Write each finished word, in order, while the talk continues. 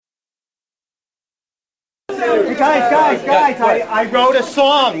Hey, guys, I wrote a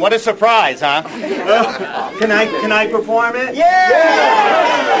song. What a surprise, huh? Can I perform it?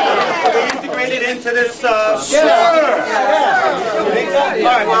 Yeah! Can we integrate it into this, Sure! All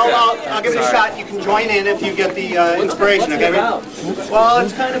right, well, I'll give it a shot. You can join in if you get the inspiration, okay? Well,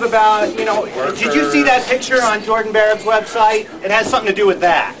 it's kind of about, did you see that picture on Jordan Barrett's website? It has something to do with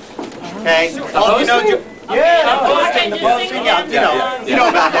that, okay? The posting, you know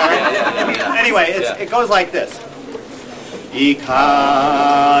about that, right? Anyway, it goes like this. Economists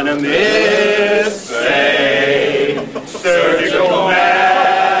say surgical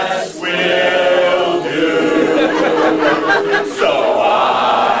masks will do, so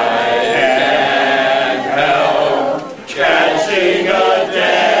I can help catching a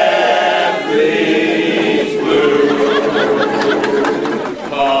deadly flu.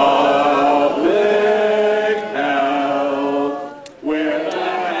 Public health, where the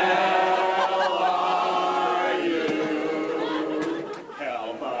hell are you?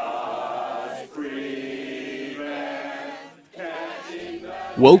 Help us prevent catching the...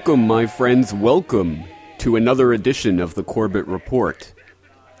 Welcome, my friends, welcome to another edition of the Corbett Report.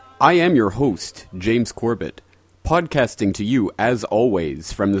 I am your host, James Corbett, podcasting to you, as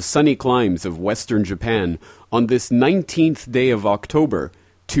always, from the sunny climes of Western Japan on this 19th day of October,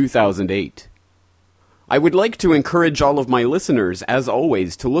 2008. I would like to encourage all of my listeners, as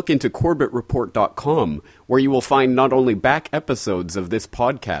always, to look into CorbettReport.com, where you will find not only back episodes of this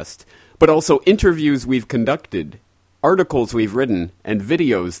podcast, but also interviews we've conducted, articles we've written, and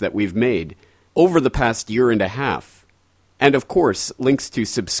videos that we've made over the past year and a half. And of course, links to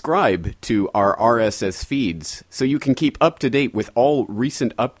subscribe to our RSS feeds so you can keep up to date with all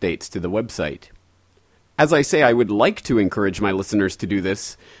recent updates to the website. As I say, I would like to encourage my listeners to do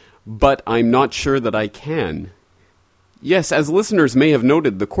this, but I'm not sure that I can. Yes, as listeners may have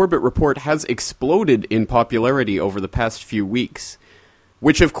noted, the Corbett Report has exploded in popularity over the past few weeks,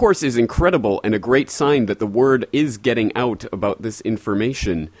 which of course is incredible and a great sign that the word is getting out about this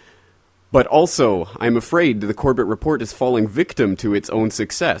information. But also, I'm afraid the Corbett Report is falling victim to its own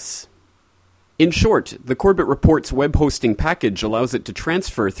success. In short, the Corbett Report's web hosting package allows it to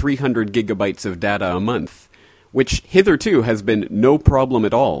transfer 300 gigabytes of data a month, which hitherto has been no problem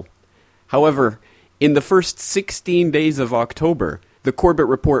at all. However, in the first 16 days of October, the Corbett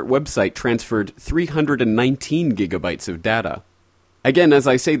Report website transferred 319 gigabytes of data. Again, as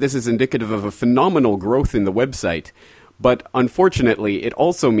I say, this is indicative of a phenomenal growth in the website, but unfortunately, it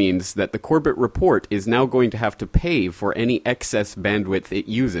also means that the Corbett Report is now going to have to pay for any excess bandwidth it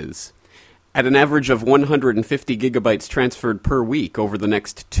uses. At an average of 150 gigabytes transferred per week over the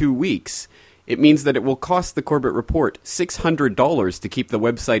next 2 weeks, it means that it will cost the Corbett Report $600 to keep the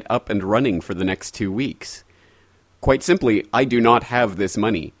website up and running for the next 2 weeks. Quite simply, I do not have this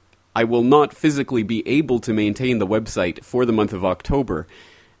money. I will not physically be able to maintain the website for the month of October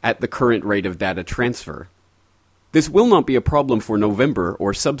at the current rate of data transfer. This will not be a problem for November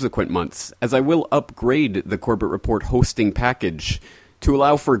or subsequent months, as I will upgrade the Corbett Report hosting package to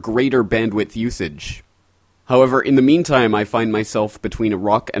allow for greater bandwidth usage. However, in the meantime, I find myself between a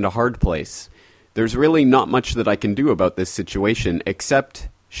rock and a hard place. There's really not much that I can do about this situation except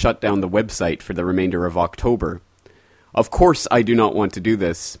shut down the website for the remainder of October. Of course, I do not want to do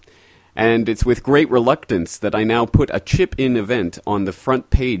this, and it's with great reluctance that I now put a chip-in event on the front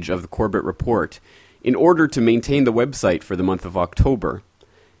page of the Corbett Report in order to maintain the website for the month of October.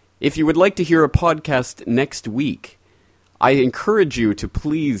 If you would like to hear a podcast next week, I encourage you to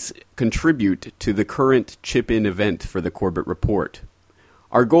please contribute to the current chip-in event for the Corbett Report.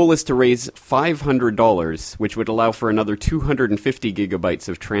 Our goal is to raise $500, which would allow for another 250 gigabytes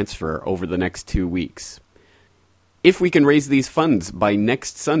of transfer over the next 2 weeks. If we can raise these funds by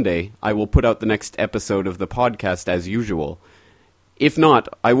next Sunday, I will put out the next episode of the podcast as usual. If not,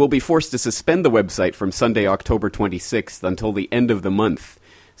 I will be forced to suspend the website from Sunday, October 26th until the end of the month,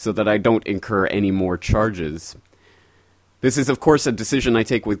 so that I don't incur any more charges. This is, of course, a decision I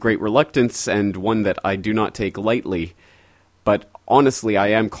take with great reluctance, and one that I do not take lightly. But honestly, I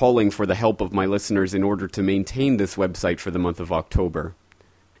am calling for the help of my listeners in order to maintain this website for the month of October.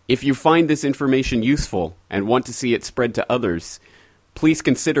 If you find this information useful and want to see it spread to others, please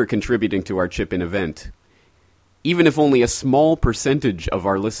consider contributing to our chip-in event. Even if only a small percentage of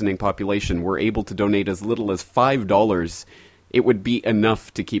our listening population were able to donate as little as $5, it would be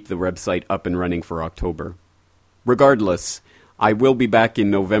enough to keep the website up and running for October. Regardless, I will be back in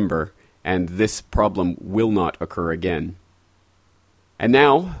November, and this problem will not occur again. And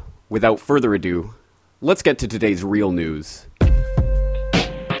now, without further ado, let's get to today's real news.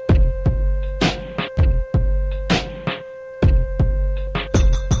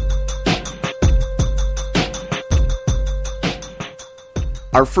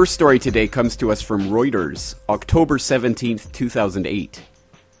 Our first story today comes to us from Reuters, October 17th, 2008.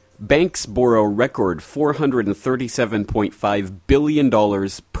 Banks borrow record $437.5 billion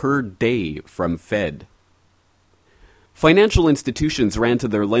per day from Fed. Financial institutions ran to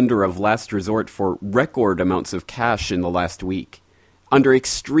their lender of last resort for record amounts of cash in the last week. Under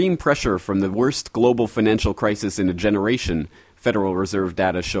extreme pressure from the worst global financial crisis in a generation, Federal Reserve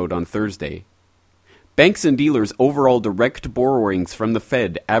data showed on Thursday. Banks and dealers' overall direct borrowings from the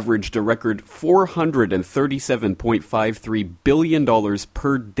Fed averaged a record $437.53 billion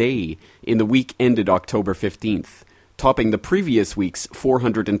per day in the week ended October 15th, topping the previous week's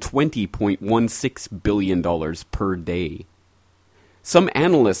 $420.16 billion per day. Some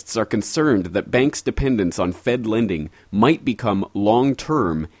analysts are concerned that banks' dependence on Fed lending might become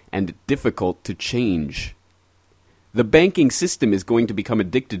long-term and difficult to change. The banking system is going to become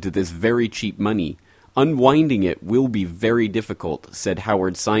addicted to this very cheap money. Unwinding it will be very difficult, said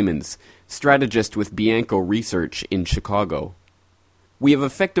Howard Simons, strategist with Bianco Research in Chicago. We have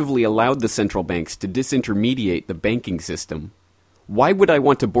effectively allowed the central banks to disintermediate the banking system. Why would I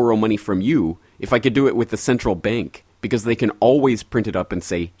want to borrow money from you if I could do it with the central bank? Because they can always print it up and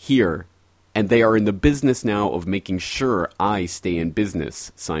say, here. And they are in the business now of making sure I stay in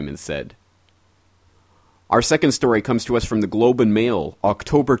business, Simons said. Our second story comes to us from the Globe and Mail,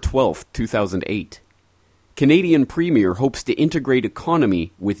 October 12th, 2008. Canadian Premier hopes to integrate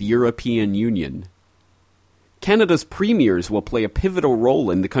economy with European Union. Canada's premiers will play a pivotal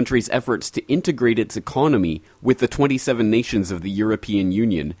role in the country's efforts to integrate its economy with the 27 nations of the European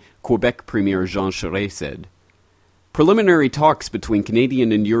Union, Quebec Premier Jean Charest said. Preliminary talks between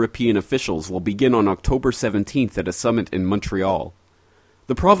Canadian and European officials will begin on October 17th at a summit in Montreal.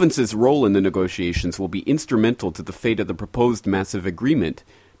 The province's role in the negotiations will be instrumental to the fate of the proposed massive agreement,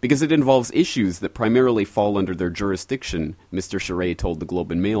 because it involves issues that primarily fall under their jurisdiction, Mr. Charest told the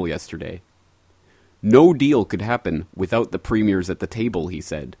Globe and Mail yesterday. No deal could happen without the premiers at the table, he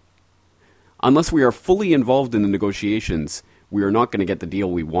said. Unless we are fully involved in the negotiations, we are not going to get the deal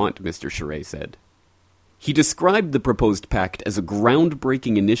we want, Mr. Charest said. He described the proposed pact as a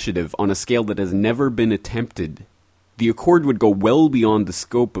groundbreaking initiative on a scale that has never been attempted. The accord would go well beyond the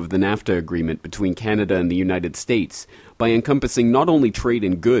scope of the NAFTA agreement between Canada and the United States by encompassing not only trade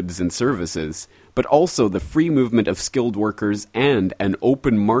in goods and services, but also the free movement of skilled workers and an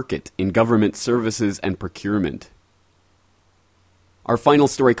open market in government services and procurement. Our final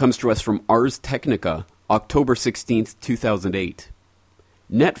story comes to us from Ars Technica, October 16th, 2008.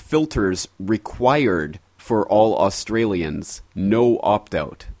 Net filters required for all Australians, no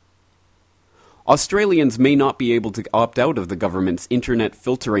opt-out. Australians may not be able to opt out of the government's internet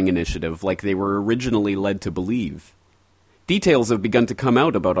filtering initiative like they were originally led to believe. Details have begun to come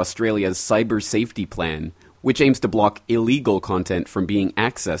out about Australia's cyber safety plan, which aims to block illegal content from being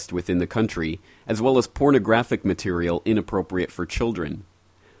accessed within the country, as well as pornographic material inappropriate for children.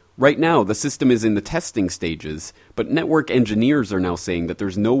 Right now, the system is in the testing stages, but network engineers are now saying that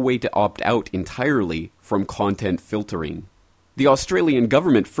there's no way to opt out entirely from content filtering. The Australian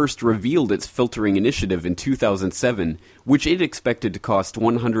government first revealed its filtering initiative in 2007, which it expected to cost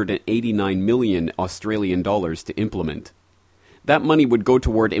 189 million Australian dollars to implement. That money would go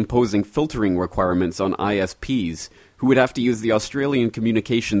toward imposing filtering requirements on ISPs, who would have to use the Australian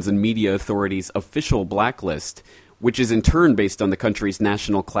Communications and Media Authority's official blacklist, which is in turn based on the country's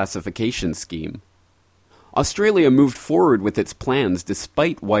national classification scheme. Australia moved forward with its plans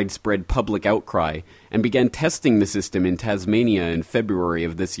despite widespread public outcry and began testing the system in Tasmania in February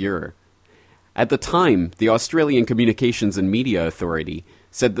of this year. At the time, the Australian Communications and Media Authority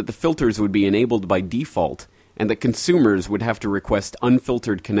said that the filters would be enabled by default and that consumers would have to request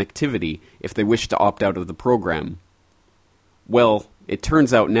unfiltered connectivity if they wished to opt out of the program. Well, it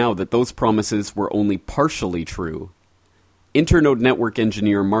turns out now that those promises were only partially true. Internode network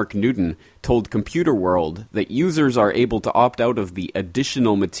engineer Mark Newton told Computer World that users are able to opt out of the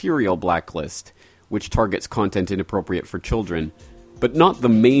additional material blacklist, which targets content inappropriate for children, but not the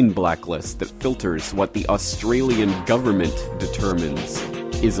main blacklist that filters what the Australian government determines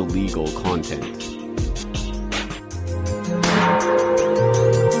is illegal content.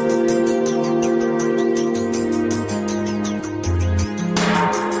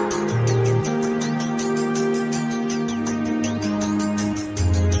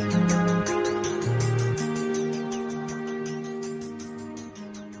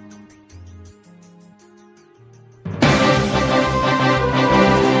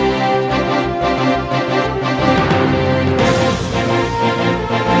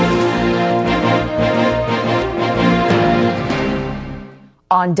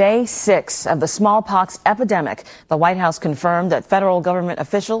 On day 6 of the smallpox epidemic, the White House confirmed that federal government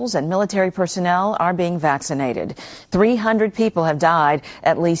officials and military personnel are being vaccinated. 300 people have died.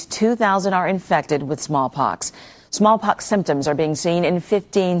 At least 2,000 are infected with smallpox. Smallpox symptoms are being seen in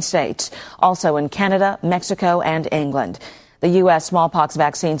 15 states, also in Canada, Mexico, and England. The U.S. smallpox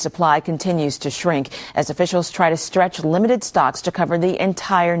vaccine supply continues to shrink as officials try to stretch limited stocks to cover the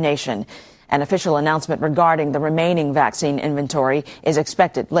entire nation. An official announcement regarding the remaining vaccine inventory is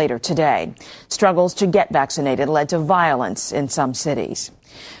expected later today. Struggles to get vaccinated led to violence in some cities.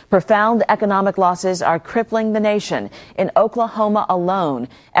 Profound economic losses are crippling the nation. In Oklahoma alone,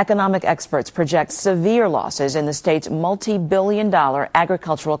 economic experts project severe losses in the state's multi-billion-dollar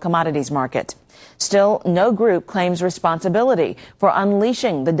agricultural commodities market. Still, no group claims responsibility for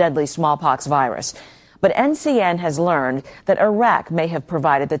unleashing the deadly smallpox virus. But NCN has learned that Iraq may have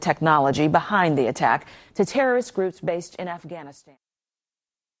provided the technology behind the attack to terrorist groups based in Afghanistan.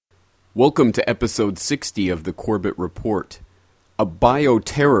 Welcome to episode 60 of the Corbett Report. A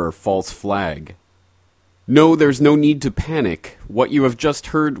bioterror false flag. No, there's no need to panic. What you have just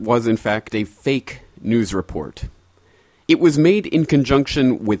heard was in fact a fake news report. It was made in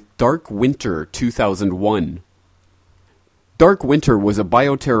conjunction with Dark Winter 2001. Dark Winter was a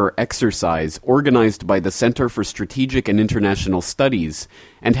bioterror exercise organized by the Center for Strategic and International Studies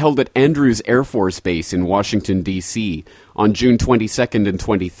and held at Andrews Air Force Base in Washington, D.C. on June 22nd and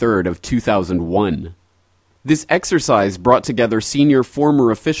 23rd of 2001. This exercise brought together senior former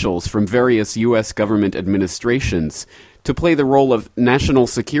officials from various U.S. government administrations to play the role of National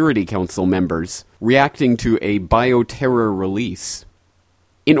Security Council members reacting to a bioterror release.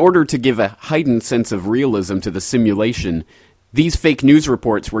 In order to give a heightened sense of realism to the simulation, these fake news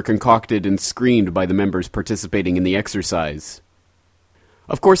reports were concocted and screened by the members participating in the exercise.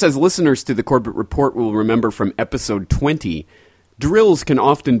 Of course, as listeners to the Corbett Report will remember from episode 20, drills can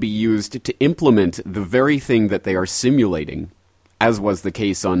often be used to implement the very thing that they are simulating, as was the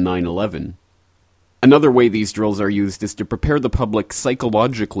case on 9/11. Another way these drills are used is to prepare the public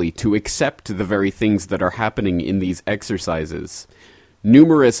psychologically to accept the very things that are happening in these exercises.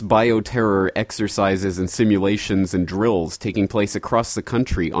 Numerous bioterror exercises and simulations and drills taking place across the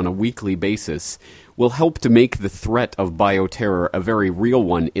country on a weekly basis will help to make the threat of bioterror a very real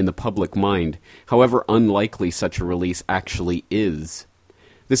one in the public mind, however unlikely such a release actually is.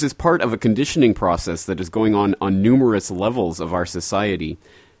 This is part of a conditioning process that is going on numerous levels of our society,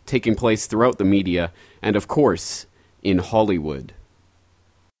 taking place throughout the media, and of course, in Hollywood.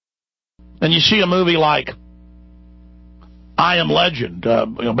 And you see a movie like I Am Legend,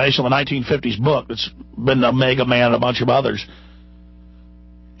 based on the 1950s book that's been the Mega Man and a bunch of others.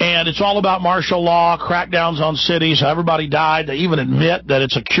 And it's all about martial law, crackdowns on cities, how everybody died. They even admit that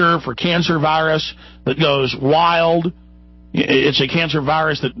it's a cure for cancer virus that goes wild. It's a cancer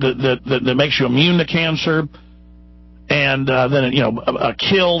virus that makes you immune to cancer. And then it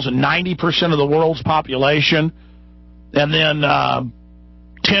kills 90% of the world's population. And then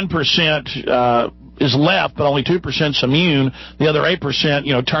 10% is left, but only 2% is immune. The other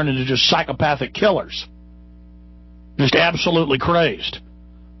 8%, turn into just psychopathic killers. Just absolutely crazed.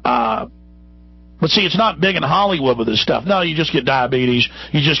 But see, it's not big in Hollywood with this stuff. No, you just get diabetes,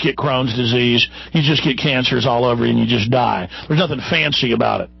 you just get Crohn's disease, you just get cancers all over you, and you just die. There's nothing fancy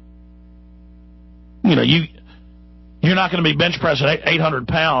about it. You're not going to be bench pressing 800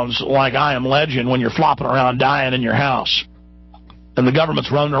 pounds like I Am Legend when you're flopping around dying in your house. And the government's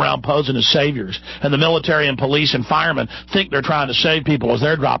running around posing as saviors. And the military and police and firemen think they're trying to save people as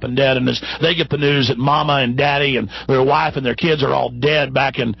they're dropping dead. And as they get the news that mama and daddy and their wife and their kids are all dead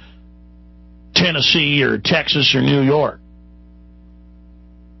back in Tennessee or Texas or New York.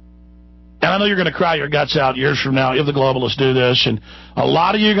 And I know you're going to cry your guts out years from now if the globalists do this. And a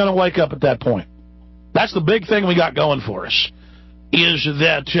lot of you are going to wake up at that point. That's the big thing we got going for us, is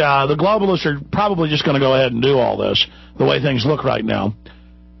that the globalists are probably just going to go ahead and do all this the way things look right now.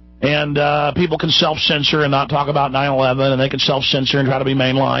 And people can self-censor and not talk about 9/11, and they can self-censor and try to be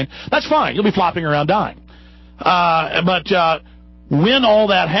mainline. That's fine. You'll be flopping around dying. But when all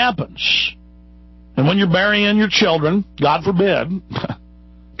that happens, and when you're burying your children, God forbid,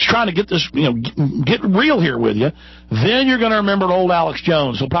 just trying to get this, get real here with you, then you're going to remember old Alex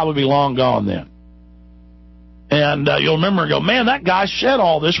Jones. He'll probably be long gone then. And you'll remember and go, man, that guy said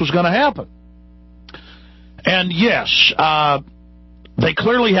all this was going to happen. And yes, they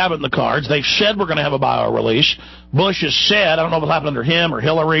clearly have it in the cards. They've said we're going to have a bio release. Bush has said, I don't know if it'll happen under him or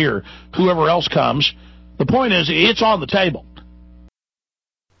Hillary or whoever else comes. The point is, it's on the table.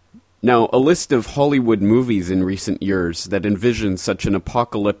 Now, a list of Hollywood movies in recent years that envision such an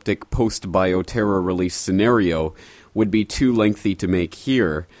apocalyptic post-bioterror release scenario would be too lengthy to make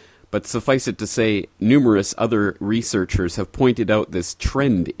here, but suffice it to say, numerous other researchers have pointed out this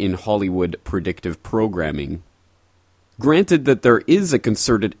trend in Hollywood predictive programming. Granted that there is a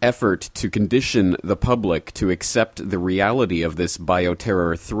concerted effort to condition the public to accept the reality of this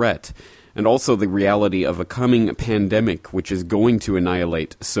bioterror threat, and also the reality of a coming pandemic which is going to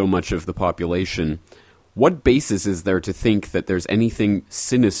annihilate so much of the population, what basis is there to think that there's anything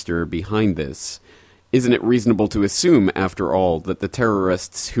sinister behind this? Isn't it reasonable to assume, after all, that the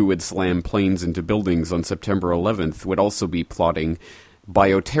terrorists who would slam planes into buildings on September 11th would also be plotting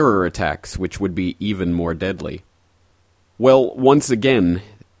bioterror attacks, which would be even more deadly? Well, once again,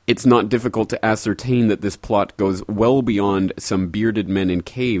 it's not difficult to ascertain that this plot goes well beyond some bearded men in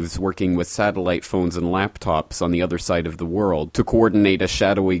caves working with satellite phones and laptops on the other side of the world to coordinate a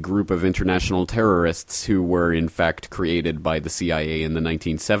shadowy group of international terrorists who were in fact created by the CIA in the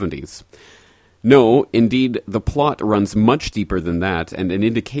 1970s. No, indeed, the plot runs much deeper than that, and an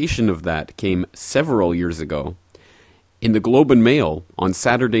indication of that came several years ago. In the Globe and Mail, on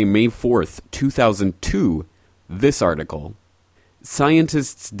Saturday, May 4th, 2002, this article: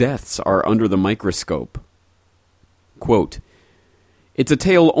 "Scientists' deaths are under the microscope." Quote, "It's a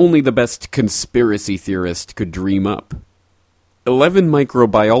tale only the best conspiracy theorist could dream up. 11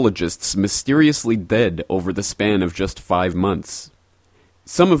 microbiologists mysteriously dead over the span of just 5 months.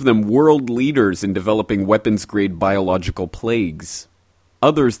 Some of them world leaders in developing weapons-grade biological plagues.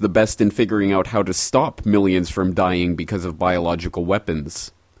 Others the best in figuring out how to stop millions from dying because of biological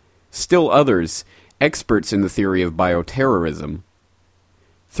weapons. Still others, experts in the theory of bioterrorism.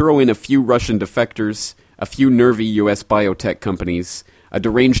 Throw in a few Russian defectors, a few nervy US biotech companies, a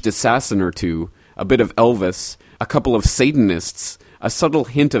deranged assassin or two, a bit of Elvis, a couple of Satanists, a subtle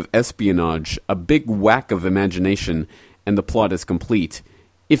hint of espionage, a big whack of imagination, and the plot is complete,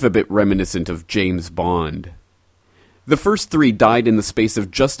 if a bit reminiscent of James Bond. The first 3 died in the space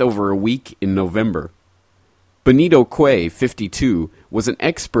of just over a week in November. Benito Quay, 52, was an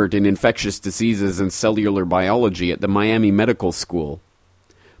expert in infectious diseases and cellular biology at the Miami Medical School.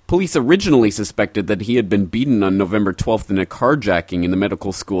 Police originally suspected that he had been beaten on November 12th in a carjacking in the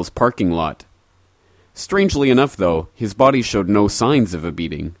medical school's parking lot. Strangely enough, though, his body showed no signs of a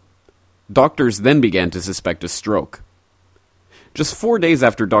beating. Doctors then began to suspect a stroke. Just 4 days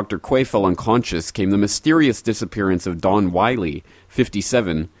after Dr. Quay fell unconscious came the mysterious disappearance of Don Wiley,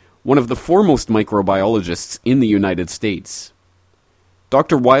 57, one of the foremost microbiologists in the United States.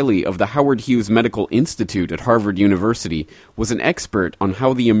 Dr. Wiley of the Howard Hughes Medical Institute at Harvard University was an expert on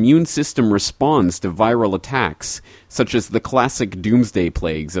how the immune system responds to viral attacks, such as the classic doomsday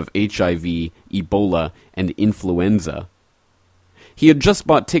plagues of HIV, Ebola, and influenza. He had just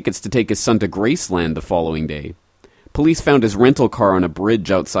bought tickets to take his son to Graceland the following day. Police found his rental car on a bridge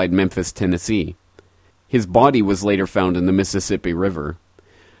outside Memphis, Tennessee. His body was later found in the Mississippi River.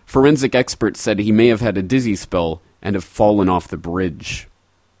 Forensic experts said he may have had a dizzy spell and have fallen off the bridge.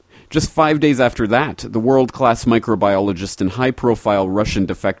 Just 5 days after that, the world-class microbiologist and high-profile Russian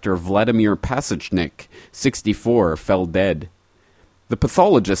defector Vladimir Pasachnik, 64, fell dead. The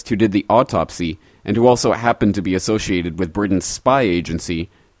pathologist who did the autopsy, and who also happened to be associated with Britain's spy agency,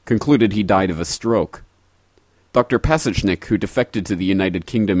 concluded he died of a stroke. Dr. Pasachnik, who defected to the United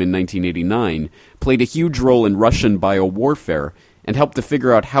Kingdom in 1989, played a huge role in Russian biowarfare and helped to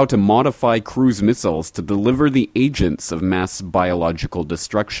figure out how to modify cruise missiles to deliver the agents of mass biological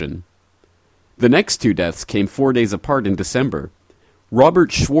destruction. The next 2 deaths came 4 days apart in December.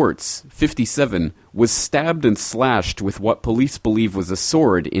 Robert Schwartz, 57, was stabbed and slashed with what police believe was a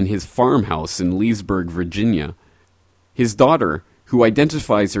sword in his farmhouse in Leesburg, Virginia. His daughter, who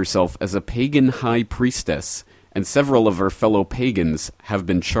identifies herself as a pagan high priestess, and several of her fellow pagans have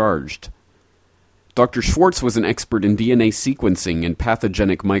been charged. Dr. Schwartz was an expert in DNA sequencing and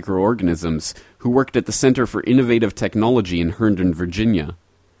pathogenic microorganisms who worked at the Center for Innovative Technology in Herndon, Virginia.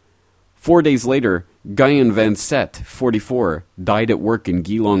 4 days later, Guyan Van Set, 44, died at work in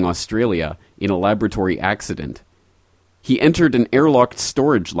Geelong, Australia, in a laboratory accident. He entered an airlocked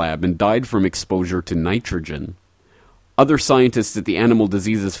storage lab and died from exposure to nitrogen. Other scientists at the Animal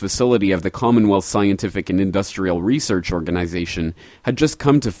Diseases Facility of the Commonwealth Scientific and Industrial Research Organization had just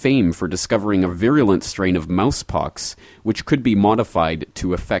come to fame for discovering a virulent strain of mousepox, which could be modified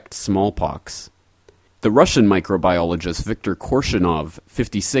to affect smallpox. The Russian microbiologist Viktor Korshinov,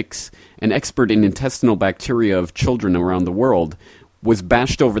 56, an expert in intestinal bacteria of children around the world, was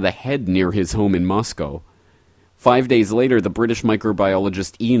bashed over the head near his home in Moscow. 5 days later, the British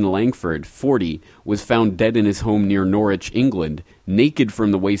microbiologist Ian Langford, 40, was found dead in his home near Norwich, England, naked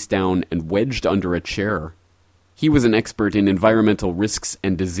from the waist down and wedged under a chair. He was an expert in environmental risks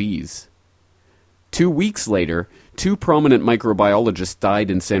and disease. 2 weeks later, 2 prominent microbiologists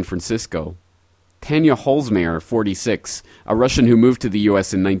died in San Francisco. Tanya Halsmeyer, 46, a Russian who moved to the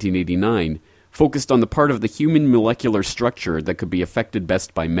U.S. in 1989, focused on the part of the human molecular structure that could be affected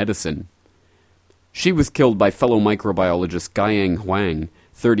best by medicine. She was killed by fellow microbiologist Guiyang Huang,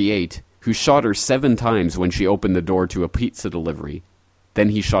 38, who shot her 7 times when she opened the door to a pizza delivery. Then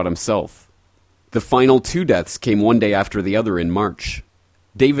he shot himself. The final 2 deaths came one day after the other in March.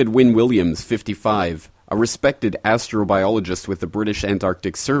 David Wynne Williams, 55, a respected astrobiologist with the British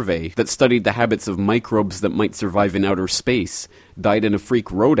Antarctic Survey that studied the habits of microbes that might survive in outer space, died in a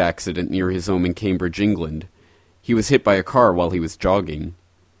freak road accident near his home in Cambridge, England. He was hit by a car while he was jogging.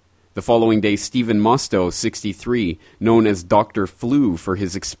 The following day, Stephen Mostow, 63, known as Dr. Flu for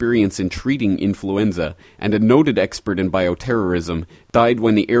his experience in treating influenza and a noted expert in bioterrorism, died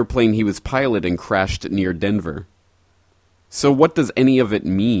when the airplane he was piloting crashed near Denver. So what does any of it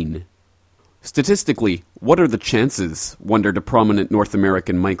mean? Statistically, what are the chances, wondered a prominent North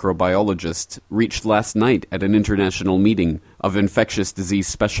American microbiologist reached last night at an international meeting of infectious disease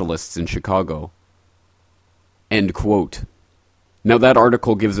specialists in Chicago. End quote. Now that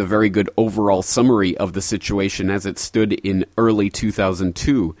article gives a very good overall summary of the situation as it stood in early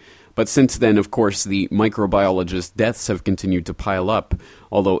 2002, but since then, of course, the microbiologist deaths have continued to pile up,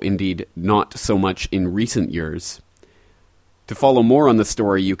 although indeed not so much in recent years. To follow more on the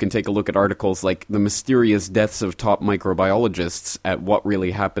story, you can take a look at articles like The Mysterious Deaths of Top Microbiologists at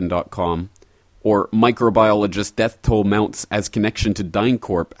whatreallyhappened.com, or Microbiologist Death Toll Mounts as Connection to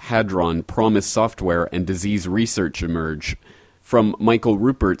DynCorp, Hadron, Promise Software, and Disease Research Emerge, from Michael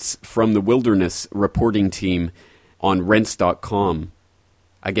Rupert's From the Wilderness reporting team on Rents.com.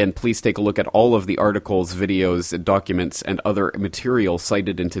 Again, please take a look at all of the articles, videos, documents, and other material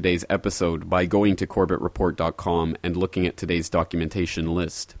cited in today's episode by going to CorbettReport.com and looking at today's documentation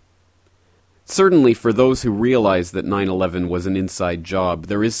list. Certainly, for those who realize that 9/11 was an inside job,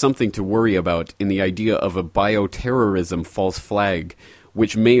 there is something to worry about in the idea of a bioterrorism false flag,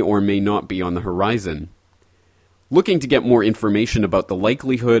 which may or may not be on the horizon. Looking to get more information about the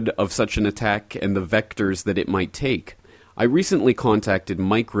likelihood of such an attack and the vectors that it might take, I recently contacted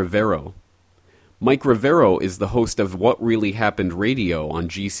Mike Rivero. Mike Rivero is the host of What Really Happened Radio on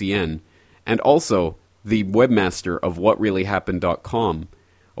GCN, and also the webmaster of whatreallyhappened.com,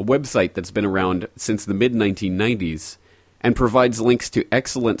 a website that's been around since the mid-1990s, and provides links to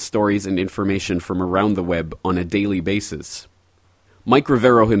excellent stories and information from around the web on a daily basis. Mike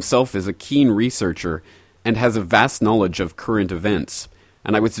Rivero himself is a keen researcher and has a vast knowledge of current events,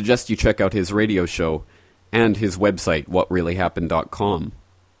 and I would suggest you check out his radio show and his website, whatreallyhappened.com.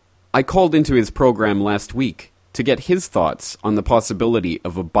 I called into his program last week to get his thoughts on the possibility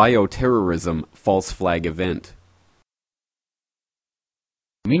of a bioterrorism false flag event.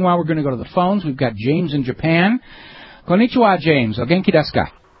 Meanwhile, we're going to go to the phones. We've got James in Japan. Konnichiwa, James. O genki desu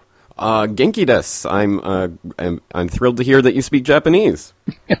ka? Genki desu. I'm thrilled to hear that you speak Japanese.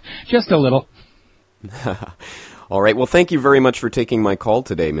 Just a little. All right, well, thank you very much for taking my call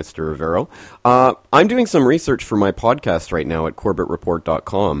today, Mr. Rivero. I'm doing some research for my podcast right now at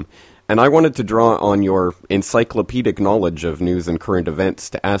CorbettReport.com, and I wanted to draw on your encyclopedic knowledge of news and current events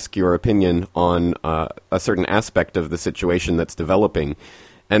to ask your opinion on a certain aspect of the situation that's developing.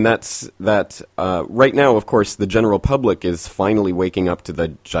 And that's that right now, of course, the general public is finally waking up to the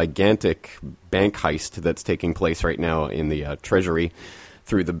gigantic bank heist that's taking place right now in the Treasury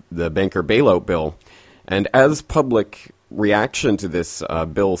through the banker bailout bill. And as public reaction to this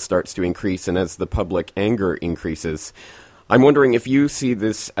bill starts to increase and as the public anger increases, I'm wondering if you see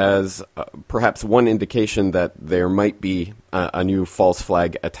this as perhaps one indication that there might be a new false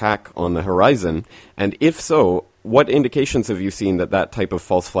flag attack on the horizon. And if so, what indications have you seen that that type of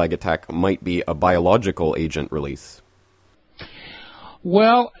false flag attack might be a biological agent release?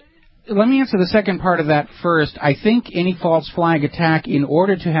 Well, let me answer the second part of that first. I think any false flag attack, in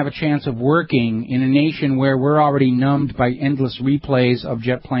order to have a chance of working in a nation where we're already numbed by endless replays of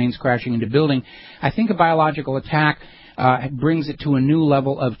jet planes crashing into buildings, I think a biological attack brings it to a new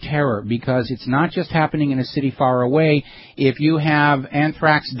level of terror, because it's not just happening in a city far away. If you have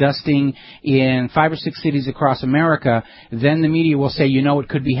anthrax dusting in 5 or 6 cities across America, then the media will say, you know, it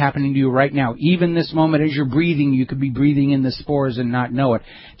could be happening to you right now. Even this moment as you're breathing, you could be breathing in the spores and not know it,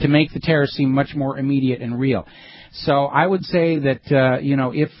 to make the terror seem much more immediate and real. So I would say that,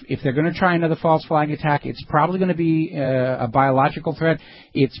 if they're going to try another false flag attack, it's probably going to be a biological threat.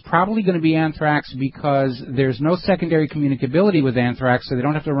 It's probably going to be anthrax, because there's no secondary communicability with anthrax, so they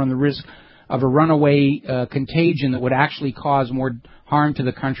don't have to run the risk of a runaway contagion that would actually cause more harm to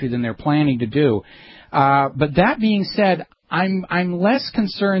the country than they're planning to do. But that being said, I'm less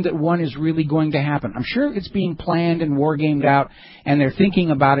concerned that one is really going to happen. I'm sure it's being planned and war gamed out, and they're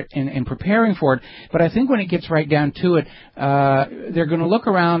thinking about it and preparing for it. But I think when it gets right down to it, they're going to look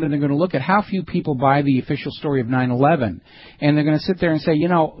around and they're going to look at how few people buy the official story of 9/11, and they're going to sit there and say,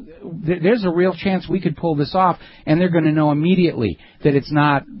 there's a real chance we could pull this off, and they're going to know immediately that it's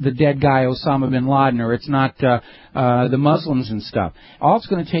not the dead guy Osama bin Laden, or it's not the Muslims and stuff. All it's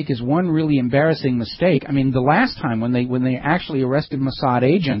going to take is one really embarrassing mistake. I mean, the last time when they actually arrested Mossad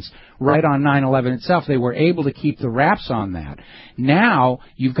agents right on 9/11 itself, they were able to keep the wraps on that. Now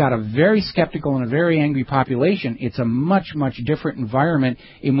you've got a very skeptical and a very angry population. It's a much, much different environment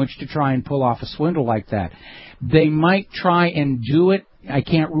in which to try and pull off a swindle like that. They might try and do it. I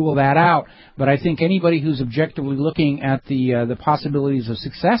can't rule that out, but I think anybody who's objectively looking at the possibilities of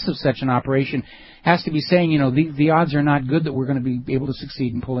success of such an operation has to be saying, the odds are not good that we're going to be able to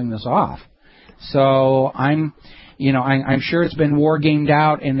succeed in pulling this off. So I'm sure it's been war gamed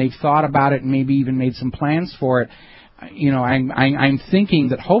out, and they've thought about it and maybe even made some plans for it. I'm thinking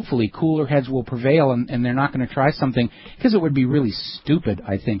that hopefully cooler heads will prevail, and they're not going to try something, because it would be really stupid,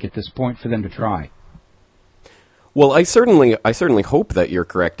 I think, at this point for them to try. Well, I certainly hope that you're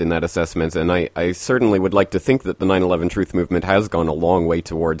correct in that assessment, and I certainly would like to think that the 9/11 Truth Movement has gone a long way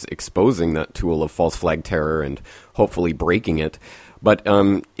towards exposing that tool of false flag terror and hopefully breaking it. But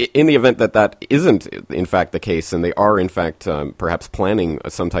in the event that that isn't, in fact, the case, and they are, in fact, perhaps planning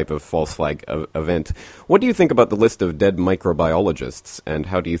some type of false flag event, what do you think about the list of dead microbiologists, and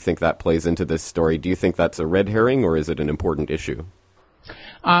how do you think that plays into this story? Do you think that's a red herring, or is it an important issue?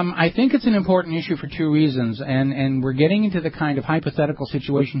 I think it's an important issue for two reasons, and we're getting into the kind of hypothetical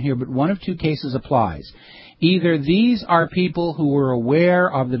situation here, but one of two cases applies. Either these are people who were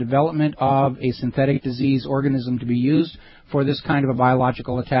aware of the development of a synthetic disease organism to be used for this kind of a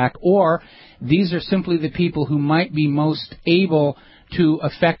biological attack, or these are simply the people who might be most able to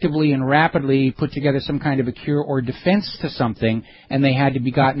effectively and rapidly put together some kind of a cure or defense to something, and they had to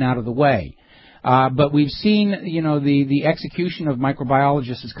be gotten out of the way. But we've seen, the execution of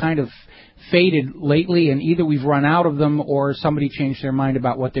microbiologists has kind of faded lately, and either we've run out of them or somebody changed their mind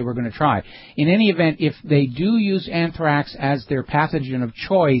about what they were going to try. In any event, if they do use anthrax as their pathogen of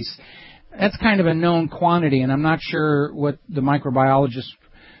choice, that's kind of a known quantity, and I'm not sure what the microbiologists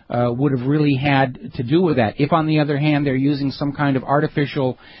would have really had to do with that. If, on the other hand, they're using some kind of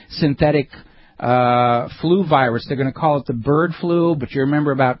artificial synthetic flu virus. They're going to call it the bird flu, but you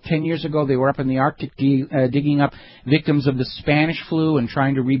remember about 10 years ago they were up in the Arctic digging up victims of the Spanish flu and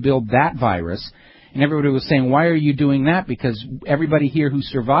trying to rebuild that virus. And everybody was saying, why are you doing that? Because everybody here who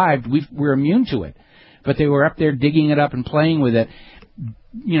survived, we're immune to it. But they were up there digging it up and playing with it.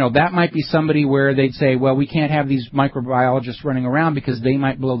 That might be somebody where they'd say, well, we can't have these microbiologists running around because they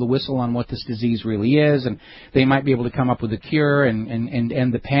might blow the whistle on what this disease really is, and they might be able to come up with a cure and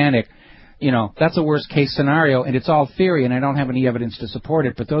end the panic. That's a worst-case scenario, and it's all theory, and I don't have any evidence to support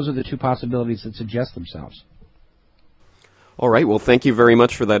it, but those are the two possibilities that suggest themselves. All right, well, thank you very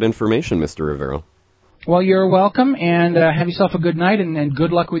much for that information, Mr. Rivero. Well, you're welcome, and have yourself a good night, and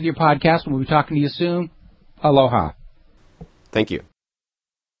good luck with your podcast. We'll be talking to you soon. Aloha. Thank you.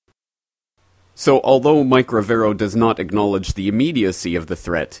 So, although Mike Rivero does not acknowledge the immediacy of the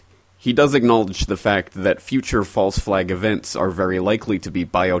threat, he does acknowledge the fact that future false flag events are very likely to be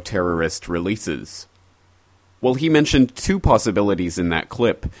bioterrorist releases. Well, he mentioned two possibilities in that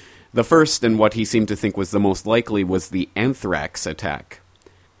clip. The first, and what he seemed to think was the most likely, was the Anthrax attack.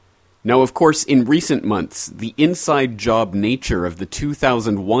 Now, of course, in recent months, the inside job nature of the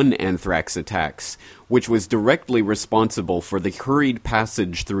 2001 Anthrax attacks, which was directly responsible for the hurried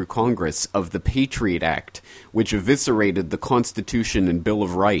passage through Congress of the Patriot Act, which eviscerated the Constitution and Bill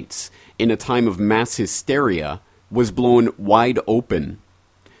of Rights in a time of mass hysteria, was blown wide open.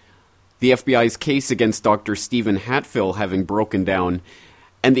 The FBI's case against Dr. Stephen Hatfill having broken down,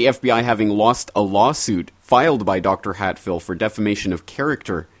 and the FBI having lost a lawsuit filed by Dr. Hatfill for defamation of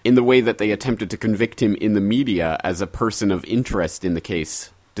character in the way that they attempted to convict him in the media as a person of interest in the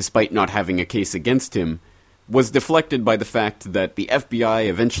case, despite not having a case against him, was deflected by the fact that the FBI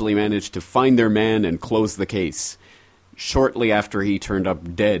eventually managed to find their man and close the case, shortly after he turned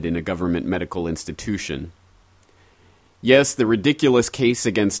up dead in a government medical institution. Yes, the ridiculous case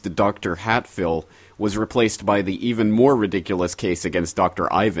against Dr. Hatfill was replaced by the even more ridiculous case against Dr.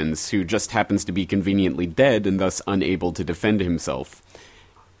 Ivins, who just happens to be conveniently dead and thus unable to defend himself.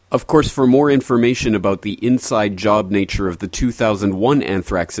 Of course, for more information about the inside job nature of the 2001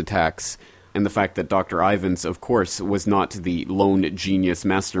 Anthrax attacks, and the fact that Dr. Ivins, of course, was not the lone genius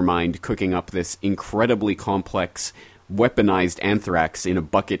mastermind cooking up this incredibly complex, weaponized anthrax in a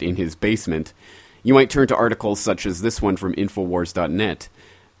bucket in his basement, You might turn to articles such as this one from Infowars.net,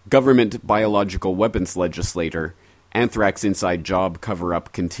 Government Biological Weapons Legislator, Anthrax Inside Job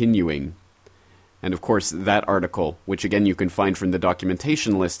Cover-Up Continuing. And of course, that article, which again you can find from the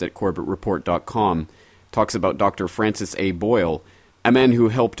documentation list at CorbettReport.com, talks about Dr. Francis A. Boyle, a man who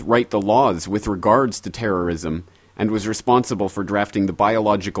helped write the laws with regards to terrorism and was responsible for drafting the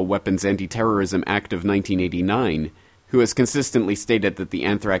Biological Weapons Anti-Terrorism Act of 1989, who has consistently stated that the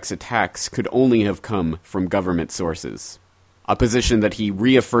anthrax attacks could only have come from government sources. A position that he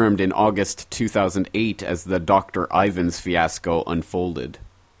reaffirmed in August 2008 as the Dr. Ivans fiasco unfolded.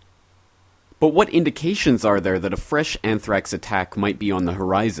 But what indications are there that a fresh anthrax attack might be on the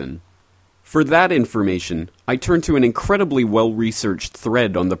horizon? For that information, I turn to an incredibly well-researched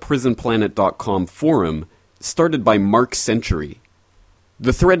thread on the PrisonPlanet.com forum started by Mark Century.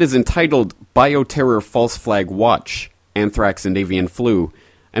 The thread is entitled Bioterror False Flag Watch, Anthrax and Avian Flu,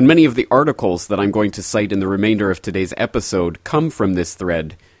 and many of the articles that I'm going to cite in the remainder of today's episode come from this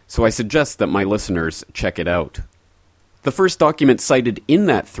thread, so I suggest that my listeners check it out. The first document cited in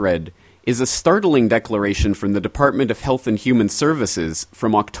that thread is a startling declaration from the Department of Health and Human Services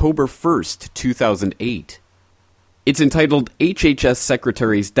from October 1st, 2008. It's entitled HHS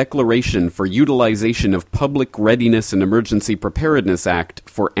Secretary's Declaration for Utilization of Public Readiness and Emergency Preparedness Act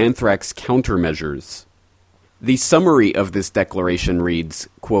for Anthrax Countermeasures. The summary of this declaration reads,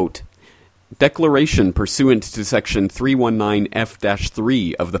 quote, Declaration pursuant to Section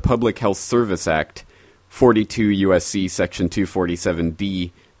 319F-3 of the Public Health Service Act, 42 U.S.C. Section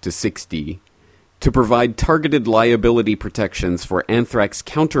 247D to 60, to provide targeted liability protections for anthrax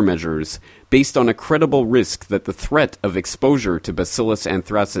countermeasures based on a credible risk that the threat of exposure to Bacillus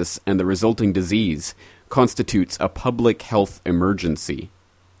anthracis and the resulting disease constitutes a public health emergency.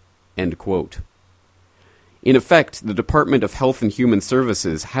 End quote. In effect, the Department of Health and Human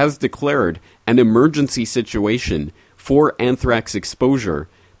Services has declared an emergency situation for anthrax exposure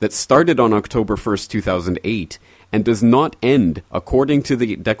that started on October 1st, 2008, and does not end, according to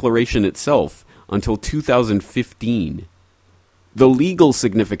the declaration itself, until 2015. The legal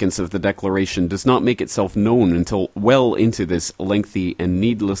significance of the declaration does not make itself known until well into this lengthy and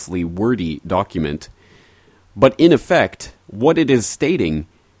needlessly wordy document. But in effect, what it is stating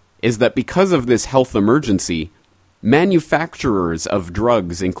is that because of this health emergency, manufacturers of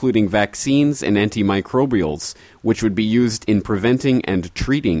drugs, including vaccines and antimicrobials, which would be used in preventing and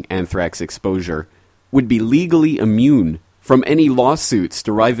treating anthrax exposure, would be legally immune from any lawsuits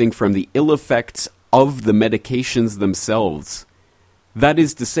deriving from the ill effects of the medications themselves. That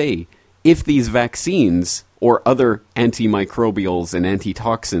is to say, if these vaccines or other antimicrobials and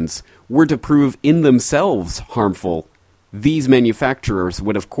antitoxins were to prove in themselves harmful, these manufacturers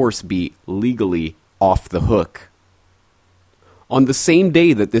would of course be legally off the hook. On the same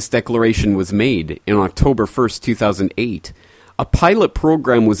day that this declaration was made, in October 1st, 2008, a pilot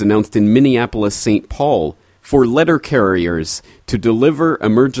program was announced in Minneapolis-St. Paul for letter carriers to deliver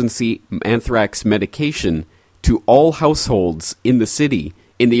emergency anthrax medication to all households in the city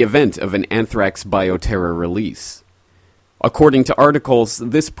in the event of an anthrax bioterror release. According to articles,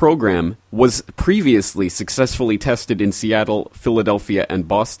 this program was previously successfully tested in Seattle, Philadelphia, and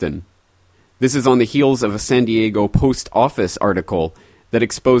Boston. This is on the heels of a San Diego Post Office article that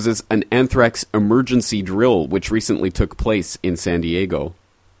exposes an anthrax emergency drill which recently took place in San Diego.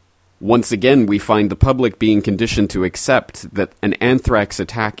 Once again, we find the public being conditioned to accept that an anthrax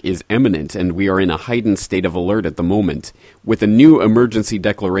attack is imminent, and we are in a heightened state of alert at the moment, with a new emergency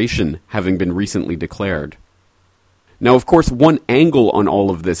declaration having been recently declared. Now, of course, one angle on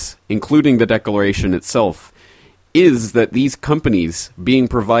all of this, including the declaration itself, is that these companies being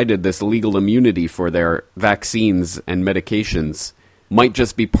provided this legal immunity for their vaccines and medications might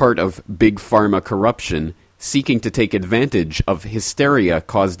just be part of big pharma corruption seeking to take advantage of hysteria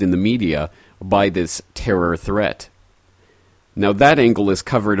caused in the media by this terror threat. Now, that angle is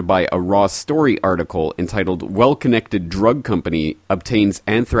covered by a Raw Story article entitled Well-Connected Drug Company Obtains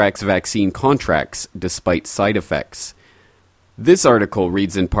Anthrax Vaccine Contracts Despite Side Effects. This article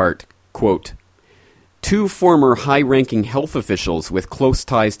reads in part, quote, Two former high-ranking health officials with close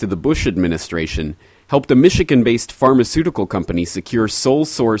ties to the Bush administration helped a Michigan-based pharmaceutical company secure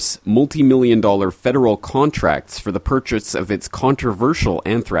sole-source, multi-million-dollar federal contracts for the purchase of its controversial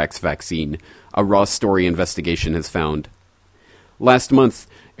anthrax vaccine, a Raw Story investigation has found. Last month,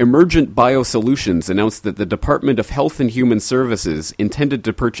 Emergent Biosolutions announced that the Department of Health and Human Services intended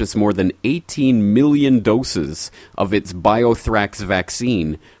to purchase more than 18 million doses of its Biothrax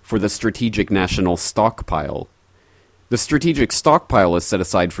vaccine for the Strategic National Stockpile. The strategic stockpile is set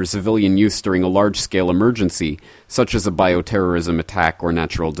aside for civilian use during a large-scale emergency, such as a bioterrorism attack or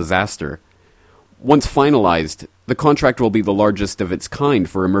natural disaster. Once finalized, the contract will be the largest of its kind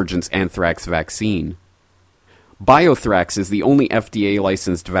for Emergent's anthrax vaccine. Bioterror is the only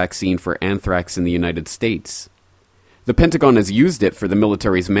FDA-licensed vaccine for anthrax in the United States. The Pentagon has used it for the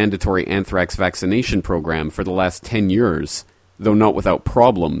military's mandatory anthrax vaccination program for the last 10 years, though not without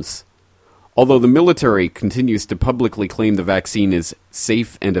problems. Although the military continues to publicly claim the vaccine is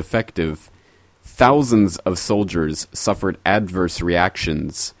safe and effective, thousands of soldiers suffered adverse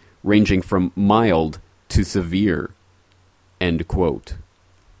reactions, ranging from mild to severe. End quote.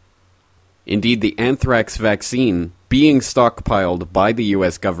 Indeed, the anthrax vaccine being stockpiled by the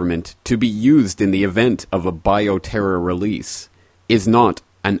U.S. government to be used in the event of a bioterror release is not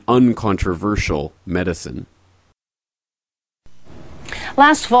an uncontroversial medicine.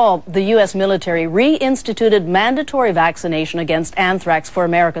 Last fall, the U.S. military reinstituted mandatory vaccination against anthrax for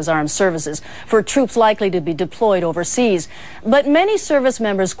America's armed services for troops likely to be deployed overseas. But many service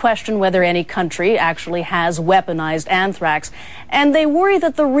members question whether any country actually has weaponized anthrax, and they worry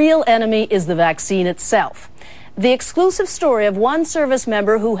that the real enemy is the vaccine itself. The exclusive story of one service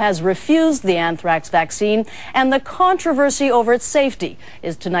member who has refused the anthrax vaccine and the controversy over its safety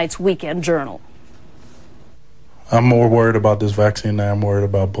is tonight's Weekend Journal. I'm more worried about this vaccine than I'm worried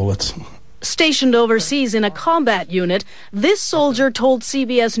about bullets. Stationed overseas in a combat unit, this soldier told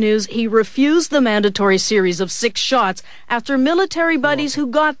CBS News he refused the mandatory series of 6 shots after military buddies who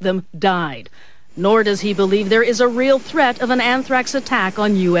got them died. Nor does he believe there is a real threat of an anthrax attack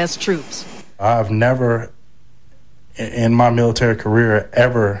on U.S. troops. I've never, in my military career,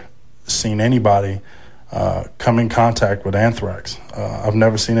 ever seen anybody come in contact with anthrax. I've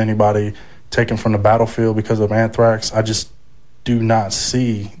never seen anybody taken from the battlefield because of anthrax. I just do not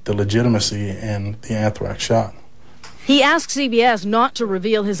see the legitimacy in the anthrax shot. He asked CBS not to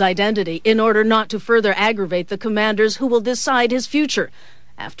reveal his identity in order not to further aggravate the commanders who will decide his future.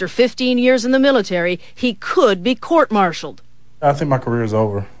 After 15 years in the military, he could be court-martialed. I think my career is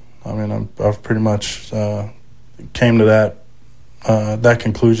over. I mean, I've pretty much came to that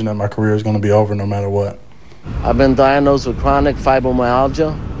conclusion that my career is going to be over no matter what. I've been diagnosed with chronic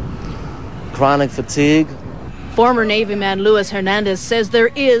fibromyalgia, chronic fatigue. Former Navy man Luis Hernandez says there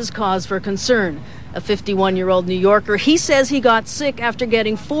is cause for concern. A 51-year-old New Yorker, he says he got sick after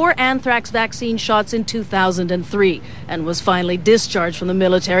getting 4 anthrax vaccine shots in 2003 and was finally discharged from the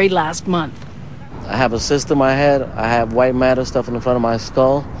military last month. I have a cyst in my head. I have white matter stuff in the front of my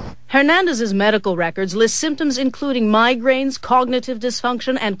skull. Hernandez's medical records list symptoms including migraines, cognitive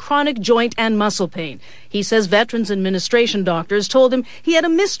dysfunction, and chronic joint and muscle pain. He says Veterans Administration doctors told him he had a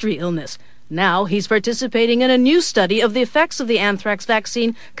mystery illness. Now he's participating in a new study of the effects of the anthrax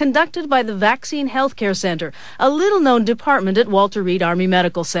vaccine conducted by the Vaccine Healthcare Center, a little-known department at Walter Reed Army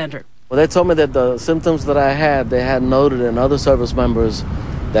Medical Center. Well, they told me that the symptoms that I had, they had noted in other service members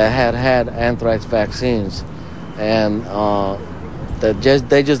that had anthrax vaccines, and they just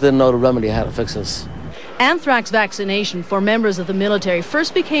didn't know the remedy, how to fix this. Anthrax vaccination for members of the military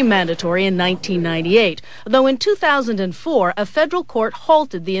first became mandatory in 1998, though in 2004 a federal court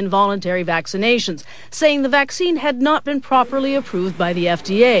halted the involuntary vaccinations, saying the vaccine had not been properly approved by the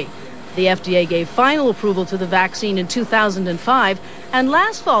FDA. The FDA gave final approval to the vaccine in 2005, and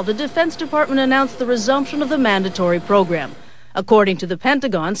last fall the Defense Department announced the resumption of the mandatory program. According to the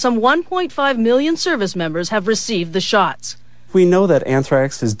Pentagon, some 1.5 million service members have received the shots. We know that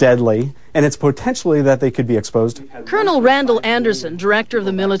anthrax is deadly, and it's potentially that they could be exposed. Colonel Randall Anderson, director of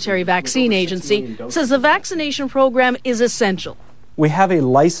the Military Vaccine Agency, says the vaccination program is essential. We have a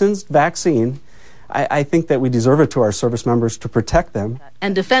licensed vaccine. I think that we deserve it to our service members to protect them.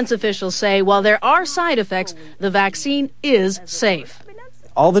 And defense officials say while there are side effects, the vaccine is safe.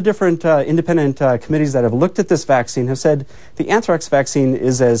 All the different independent committees that have looked at this vaccine have said the anthrax vaccine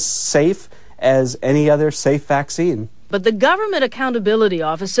is as safe as any other safe vaccine. But the Government Accountability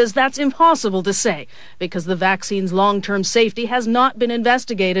Office says that's impossible to say because the vaccine's long-term safety has not been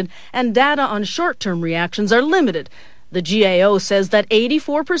investigated and data on short-term reactions are limited. The GAO says that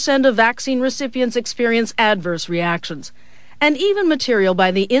 84% of vaccine recipients experience adverse reactions. And even material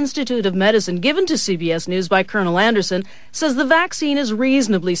by the Institute of Medicine given to CBS News by Colonel Anderson says the vaccine is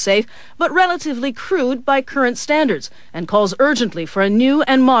reasonably safe but relatively crude by current standards and calls urgently for a new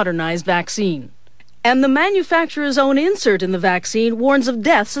and modernized vaccine. And the manufacturer's own insert in the vaccine warns of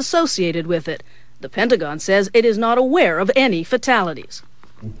deaths associated with it. The Pentagon says it is not aware of any fatalities.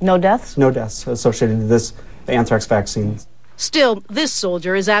 No deaths? No deaths associated with this anthrax vaccine. Still, this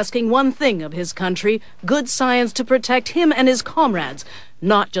soldier is asking one thing of his country, good science to protect him and his comrades,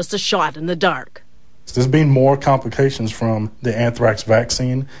 not just a shot in the dark. There's been more complications from the anthrax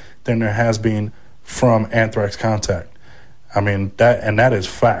vaccine than there has been from anthrax contact. I mean, that is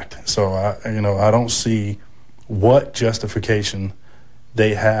fact. So, I don't see what justification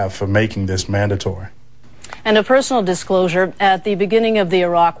they have for making this mandatory. And a personal disclosure, at the beginning of the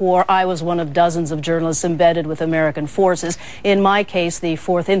Iraq War, I was one of dozens of journalists embedded with American forces, in my case, the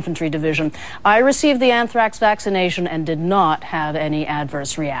 4th Infantry Division. I received the anthrax vaccination and did not have any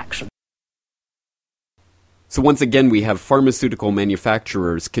adverse reaction. So once again, we have pharmaceutical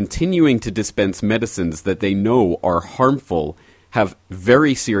manufacturers continuing to dispense medicines that they know are harmful, have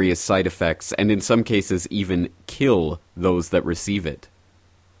very serious side effects, and in some cases even kill those that receive it.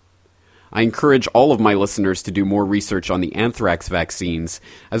 I encourage all of my listeners to do more research on the anthrax vaccines,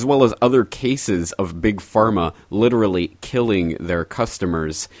 as well as other cases of Big Pharma literally killing their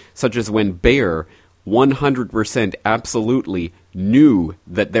customers, such as when Bayer 100% absolutely knew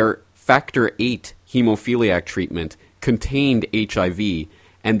that their Factor VIII hemophiliac treatment contained HIV,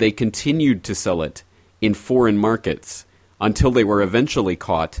 and they continued to sell it in foreign markets until they were eventually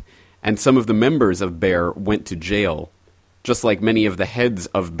caught, and some of the members of Bayer went to jail. Just like many of the heads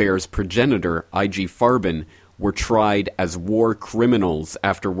of Bayer's progenitor, IG Farben, were tried as war criminals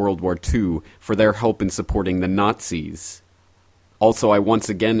after World War II for their help in supporting the Nazis. Also, I once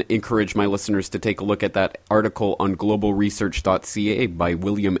again encourage my listeners to take a look at that article on globalresearch.ca by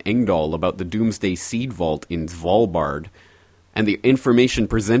William Engdahl about the Doomsday Seed Vault in Svalbard, and the information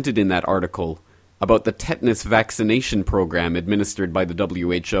presented in that article about the tetanus vaccination program administered by the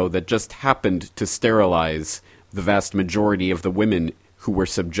WHO that just happened to sterilize the vast majority of the women who were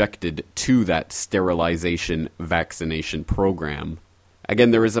subjected to that sterilization vaccination program.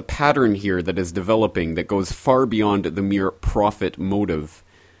 Again, there is a pattern here that is developing that goes far beyond the mere profit motive.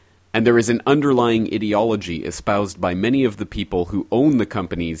 And there is an underlying ideology espoused by many of the people who own the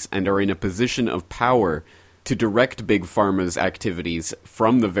companies and are in a position of power to direct Big Pharma's activities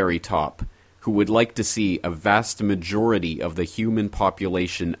from the very top, who would like to see a vast majority of the human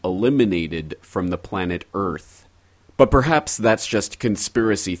population eliminated from the planet Earth. But perhaps that's just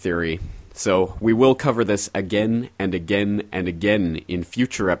conspiracy theory, so we will cover this again and again and again in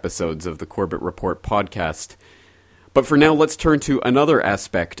future episodes of the Corbett Report podcast. But for now, let's turn to another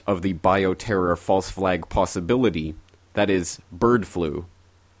aspect of the bioterror false flag possibility, that is, bird flu.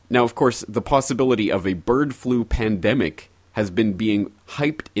 Now, of course, the possibility of a bird flu pandemic has been being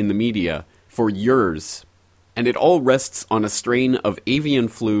hyped in the media for years, and it all rests on a strain of avian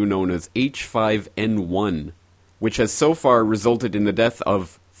flu known as H5N1, which has so far resulted in the death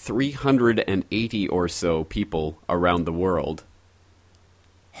of 380 or so people around the world.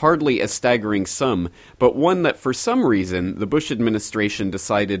 Hardly a staggering sum, but one that for some reason the Bush administration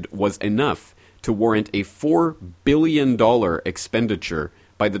decided was enough to warrant a $4 billion expenditure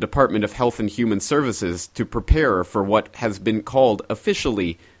by the Department of Health and Human Services to prepare for what has been called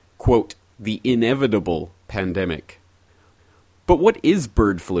officially, quote, the inevitable pandemic. But what is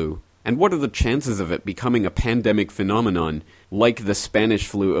bird flu? And what are the chances of it becoming a pandemic phenomenon, like the Spanish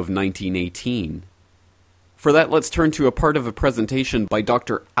flu of 1918? For that, let's turn to a part of a presentation by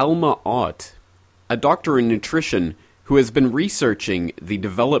Dr. Alma Ott, a doctor in nutrition who has been researching the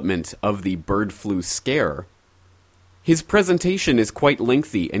development of the bird flu scare. His presentation is quite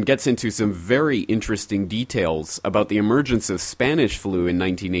lengthy and gets into some very interesting details about the emergence of Spanish flu in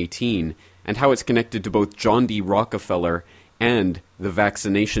 1918 and how it's connected to both John D. Rockefeller and the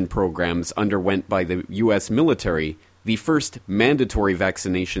vaccination programs underwent by the U.S. military, the first mandatory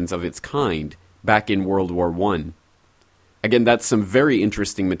vaccinations of its kind back in World War I. Again, that's some very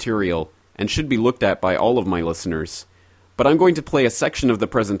interesting material and should be looked at by all of my listeners. But I'm going to play a section of the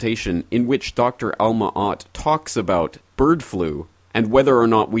presentation in which Dr. Alma Ott talks about bird flu and whether or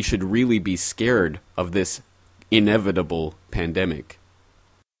not we should really be scared of this inevitable pandemic.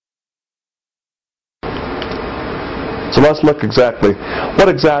 So let's look what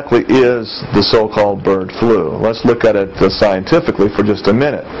exactly is the so-called bird flu. Let's look at it scientifically for just a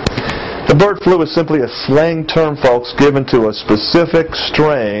minute. The bird flu is simply a slang term, folks, given to a specific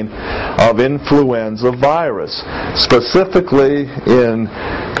strain of influenza virus. Specifically in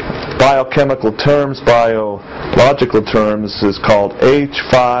biochemical terms, biological terms, is called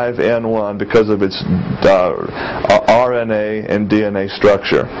H5N1 because of its RNA and DNA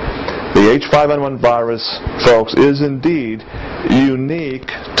structure. The H5N1 virus, folks, is indeed unique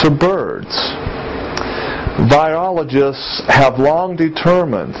to birds. Virologists have long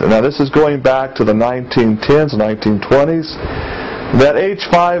determined, and now this is going back to the 1910s, 1920s, that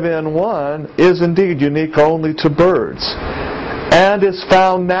H5N1 is indeed unique only to birds and is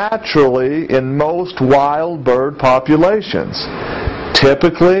found naturally in most wild bird populations.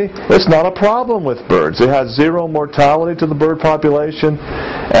 Typically, it's not a problem with birds. It has zero mortality to the bird population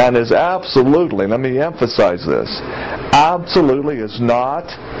and is absolutely, let me emphasize this, absolutely is not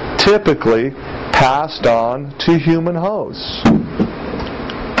typically passed on to human hosts.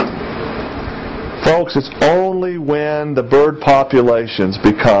 Folks, it's only when the bird populations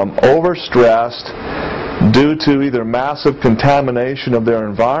become overstressed due to either massive contamination of their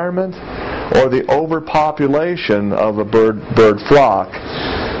environment or the overpopulation of a bird flock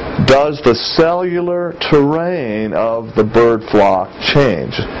does the cellular terrain of the bird flock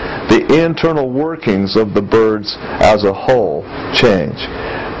change. The internal workings of the birds as a whole change.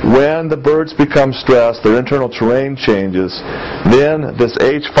 When the birds become stressed, their internal terrain changes, then this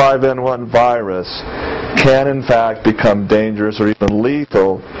H5N1 virus can in fact become dangerous or even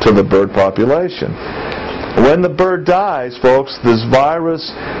lethal to the bird population. When the bird dies, folks, this virus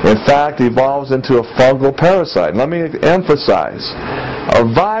in fact evolves into a fungal parasite. Let me emphasize, a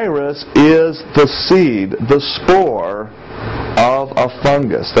virus is the seed, the spore of a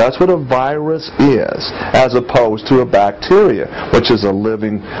fungus. That's what a virus is, as opposed to a bacteria, which is a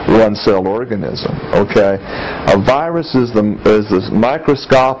living one-celled organism. Okay, a virus is the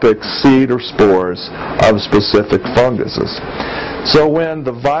microscopic seed or spores of specific funguses. So when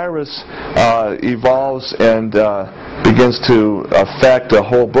the virus evolves and begins to affect a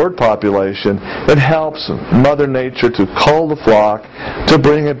whole bird population, it helps Mother Nature to cull the flock, to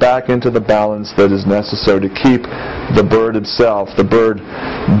bring it back into the balance that is necessary to keep the bird itself, the bird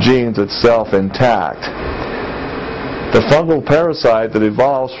genes itself intact. The fungal parasite that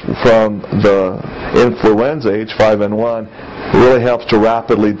evolves from the influenza H5N1 really helps to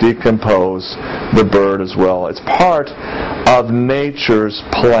rapidly decompose the bird as well. It's part of nature's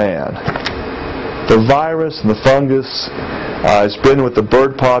plan. The virus and the fungus has been with the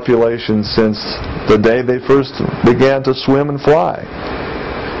bird population since the day they first began to swim and fly.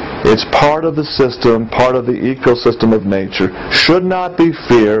 It's part of the system, part of the ecosystem of nature. Should not be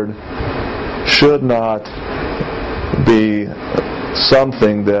feared, should not be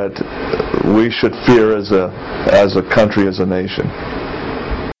something that we should fear as a country, as a nation.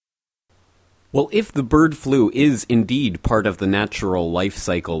 Well, if the bird flu is indeed part of the natural life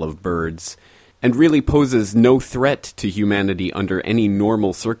cycle of birds, and really poses no threat to humanity under any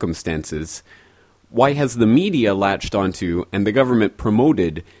normal circumstances, why has the media latched onto and the government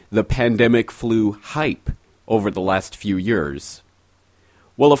promoted the pandemic flu hype over the last few years?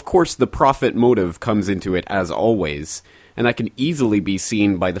 Well, of course, the profit motive comes into it as always, and that can easily be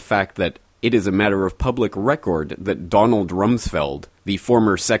seen by the fact that it is a matter of public record that Donald Rumsfeld, the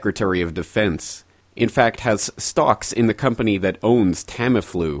former Secretary of Defense, in fact has stocks in the company that owns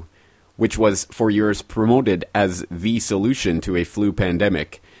Tamiflu, which was for years promoted as the solution to a flu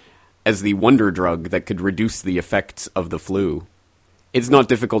pandemic, as the wonder drug that could reduce the effects of the flu. It's not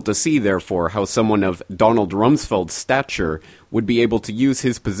difficult to see, therefore, how someone of Donald Rumsfeld's stature would be able to use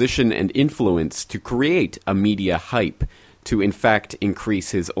his position and influence to create a media hype to, in fact,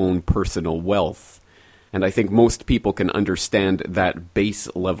 increase his own personal wealth. And I think most people can understand that base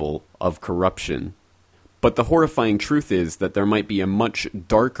level of corruption. But the horrifying truth is that there might be a much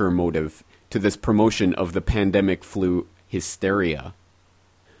darker motive to this promotion of the pandemic flu hysteria.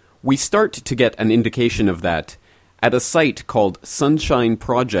 We start to get an indication of that at a site called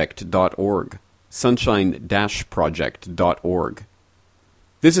sunshineproject.org, sunshine-project.org.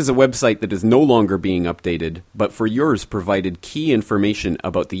 This is a website that is no longer being updated, but for years provided key information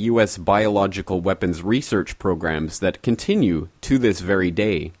about the U.S. biological weapons research programs that continue to this very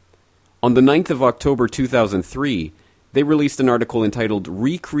day. On the 9th of October 2003, they released an article entitled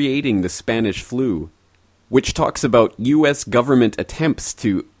Recreating the Spanish Flu, which talks about U.S. government attempts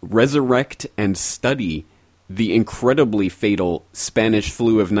to resurrect and study the incredibly fatal Spanish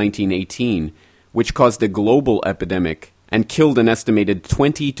flu of 1918, which caused a global epidemic and killed an estimated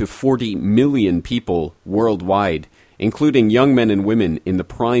 20 to 40 million people worldwide, including young men and women in the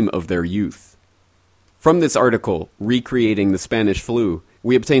prime of their youth. From this article, Recreating the Spanish Flu,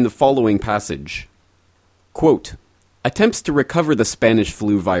 we obtain the following passage. Quote, attempts to recover the Spanish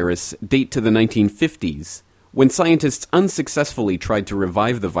flu virus date to the 1950s, when scientists unsuccessfully tried to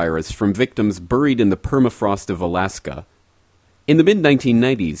revive the virus from victims buried in the permafrost of Alaska. In the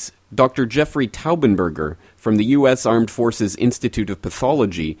mid-1990s, Dr. Jeffrey Taubenberger from the U.S. Armed Forces Institute of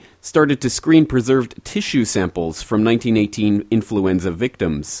Pathology started to screen preserved tissue samples from 1918 influenza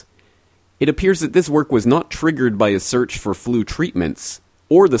victims. It appears that this work was not triggered by a search for flu treatments,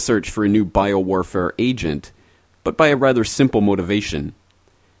 or the search for a new biowarfare agent, but by a rather simple motivation.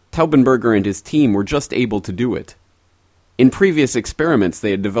 Taubenberger and his team were just able to do it. In previous experiments,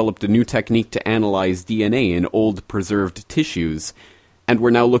 they had developed a new technique to analyze DNA in old preserved tissues, and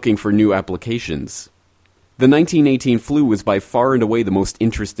were now looking for new applications. The 1918 flu was by far and away the most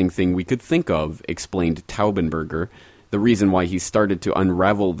interesting thing we could think of, explained Taubenberger, the reason why he started to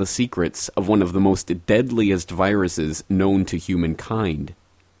unravel the secrets of one of the most deadliest viruses known to humankind.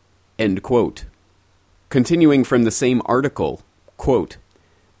 End quote. Continuing from the same article, quote,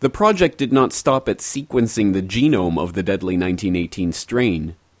 "The project did not stop at sequencing the genome of the deadly 1918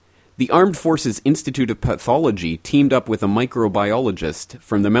 strain. The Armed Forces Institute of Pathology teamed up with a microbiologist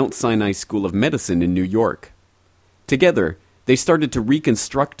from the Mount Sinai School of Medicine in New York. Together, they started to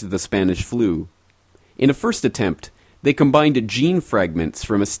reconstruct the Spanish flu. In a first attempt, they combined gene fragments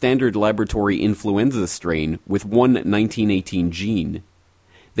from a standard laboratory influenza strain with one 1918 gene.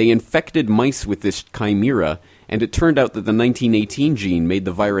 They infected mice with this chimera, and it turned out that the 1918 gene made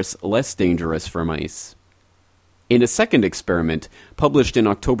the virus less dangerous for mice. In a second experiment, published in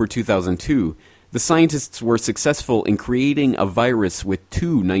October 2002, the scientists were successful in creating a virus with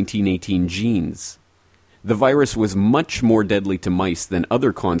two 1918 genes. The virus was much more deadly to mice than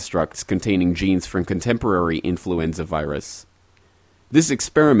other constructs containing genes from contemporary influenza virus. This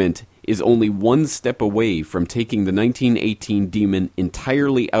experiment is only one step away from taking the 1918 demon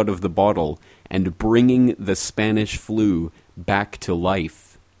entirely out of the bottle and bringing the Spanish flu back to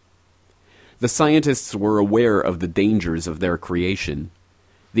life. The scientists were aware of the dangers of their creation.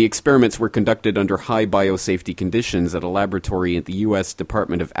 The experiments were conducted under high biosafety conditions at a laboratory at the U.S.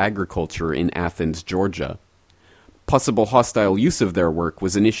 Department of Agriculture in Athens, Georgia. Possible hostile use of their work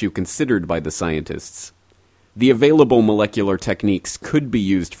was an issue considered by the scientists. The available molecular techniques could be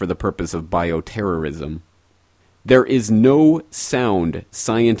used for the purpose of bioterrorism. There is no sound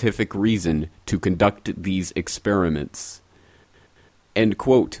scientific reason to conduct these experiments." End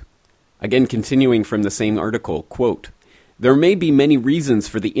quote. Again, continuing from the same article, quote, "There may be many reasons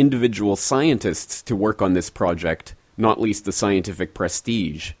for the individual scientists to work on this project, not least the scientific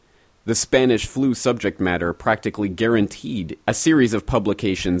prestige. The Spanish flu subject matter practically guaranteed a series of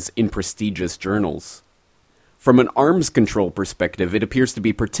publications in prestigious journals. From an arms control perspective, it appears to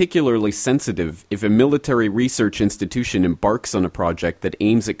be particularly sensitive if a military research institution embarks on a project that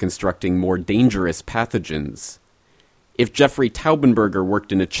aims at constructing more dangerous pathogens. If Jeffrey Taubenberger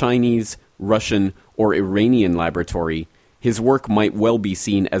worked in a Chinese, Russian, or Iranian laboratory, his work might well be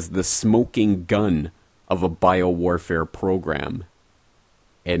seen as the smoking gun of a biowarfare program."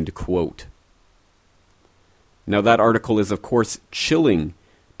 End quote. Now that article is of course chilling,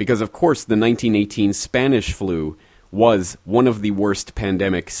 because of course the 1918 Spanish flu was one of the worst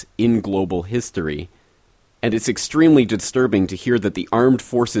pandemics in global history. And it's extremely disturbing to hear that the Armed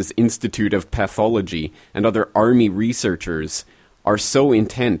Forces Institute of Pathology and other Army researchers are so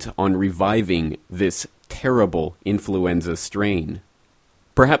intent on reviving this terrible influenza strain.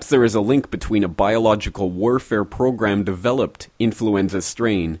 Perhaps there is a link between a biological warfare program developed influenza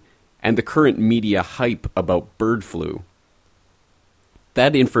strain and the current media hype about bird flu.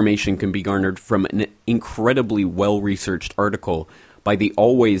 That information can be garnered from an incredibly well-researched article by the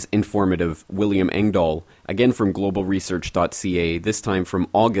always informative William Engdahl, again from globalresearch.ca, this time from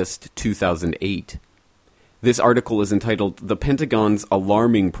August 2008. This article is entitled "The Pentagon's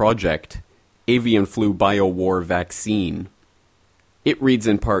Alarming Project, Avian Flu Biowar Vaccine." It reads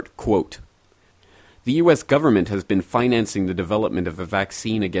in part, quote, "The U.S. government has been financing the development of a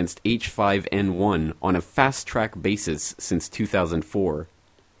vaccine against H5N1 on a fast-track basis since 2004.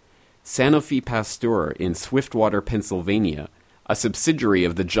 Sanofi Pasteur in Swiftwater, Pennsylvania, a subsidiary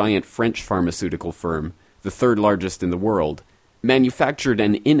of the giant French pharmaceutical firm, the third largest in the world, manufactured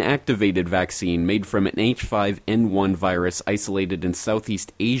an inactivated vaccine made from an H5N1 virus isolated in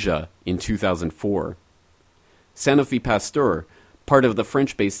Southeast Asia in 2004. Sanofi Pasteur, part of the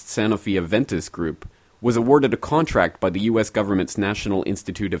French-based Sanofi Aventis Group, was awarded a contract by the U.S. government's National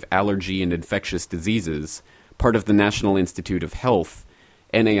Institute of Allergy and Infectious Diseases, part of the National Institute of Health,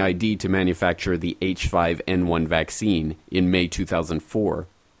 NIAID, to manufacture the H5N1 vaccine in May 2004.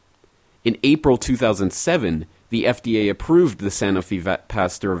 In April 2007, the FDA approved the Sanofi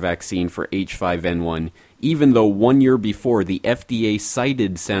Pasteur vaccine for H5N1, even though 1 year before the FDA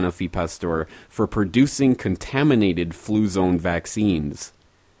cited Sanofi Pasteur for producing contaminated flu-zone vaccines.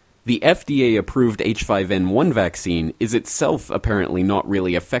 The FDA-approved H5N1 vaccine is itself apparently not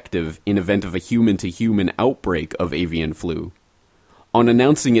really effective in event of a human-to-human outbreak of avian flu. On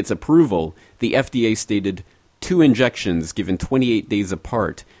announcing its approval, the FDA stated, 2 injections given 28 days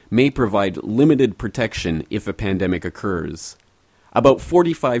apart may provide limited protection if a pandemic occurs. About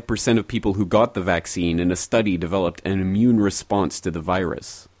 45% of people who got the vaccine in a study developed an immune response to the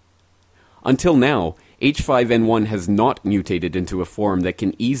virus. Until now, H5N1 has not mutated into a form that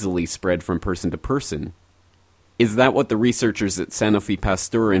can easily spread from person to person. Is that what the researchers at Sanofi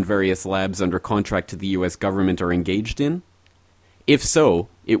Pasteur and various labs under contract to the U.S. government are engaged in? If so,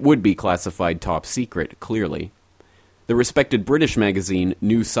 it would be classified top secret, clearly. The respected British magazine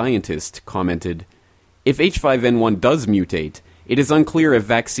New Scientist commented, "If H5N1 does mutate, it is unclear if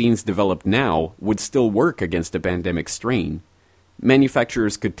vaccines developed now would still work against a pandemic strain.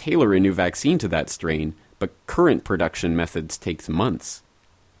 Manufacturers could tailor a new vaccine to that strain, but current production methods takes months."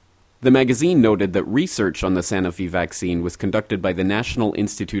 The magazine noted that research on the Sanofi vaccine was conducted by the National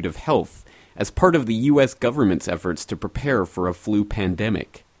Institute of Health as part of the U.S. government's efforts to prepare for a flu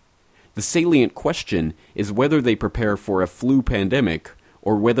pandemic. The salient question is whether they prepare for a flu pandemic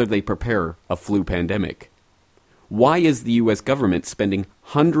or whether they prepare a flu pandemic. Why is the U.S. government spending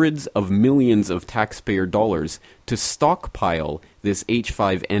hundreds of millions of taxpayer dollars to stockpile this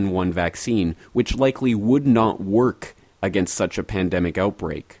H5N1 vaccine, which likely would not work against such a pandemic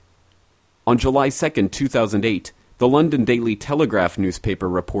outbreak? On July 2, 2008, the London Daily Telegraph newspaper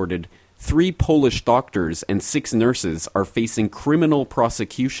reported 3 Polish doctors and 6 nurses are facing criminal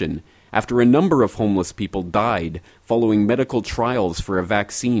prosecution after a number of homeless people died following medical trials for a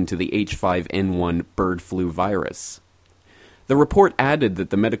vaccine to the H5N1 bird flu virus. The report added that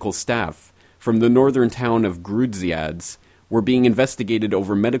the medical staff from the northern town of Grudziądz were being investigated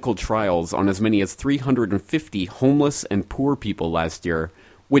over medical trials on as many as 350 homeless and poor people last year,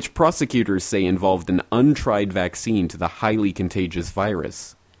 which prosecutors say involved an untried vaccine to the highly contagious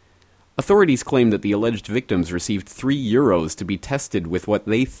virus. Authorities claim that the alleged victims received €3 to be tested with what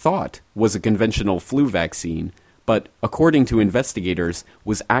they thought was a conventional flu vaccine, but, according to investigators,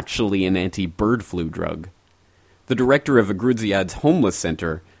 was actually an anti-bird flu drug. The director of a Grudziądz homeless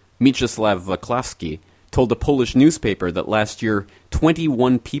center, Mieczysław Wacławski, told a Polish newspaper that last year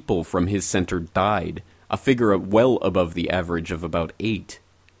 21 people from his center died, a figure well above the average of about 8.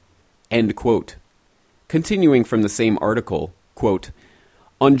 End quote. Continuing from the same article, quote,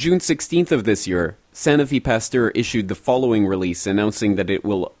 "On June 16th of this year, Sanofi Pasteur issued the following release announcing that it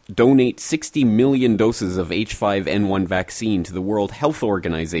will donate 60 million doses of H5N1 vaccine to the World Health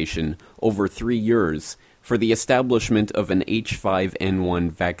Organization over 3 years for the establishment of an H5N1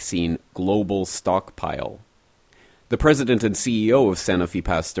 vaccine global stockpile." The president and CEO of Sanofi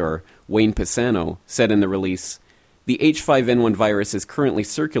Pasteur, Wayne Pisano, said in the release, "The H5N1 virus is currently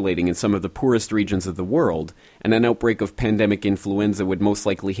circulating in some of the poorest regions of the world, and an outbreak of pandemic influenza would most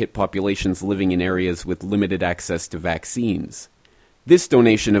likely hit populations living in areas with limited access to vaccines. This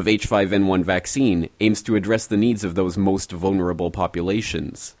donation of H5N1 vaccine aims to address the needs of those most vulnerable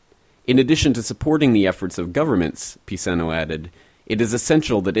populations. In addition to supporting the efforts of governments," Pisano added, "it is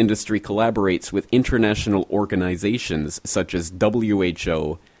essential that industry collaborates with international organizations such as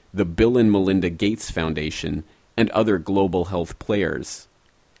WHO, the Bill and Melinda Gates Foundation, and other global health players.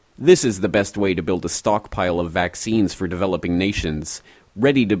 This is the best way to build a stockpile of vaccines for developing nations,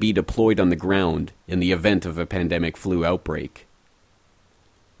 ready to be deployed on the ground in the event of a pandemic flu outbreak."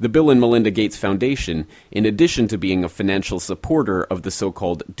 The Bill and Melinda Gates Foundation, in addition to being a financial supporter of the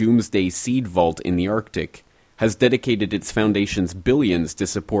so-called Doomsday Seed Vault in the Arctic, has dedicated its foundation's billions to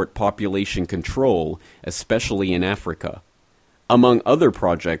support population control, especially in Africa. Among other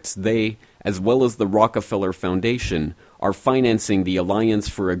projects, they, as well as the Rockefeller Foundation, are financing the Alliance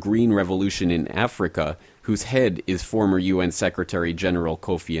for a Green Revolution in Africa, whose head is former UN Secretary General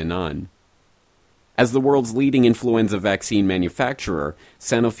Kofi Annan. As the world's leading influenza vaccine manufacturer,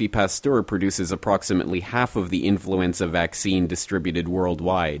 Sanofi Pasteur produces approximately half of the influenza vaccine distributed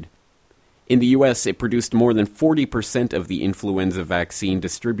worldwide. In the U.S., it produced more than 40% of the influenza vaccine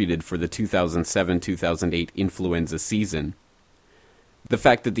distributed for the 2007-2008 influenza season. The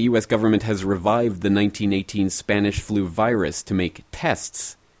fact that the U.S. government has revived the 1918 Spanish flu virus to make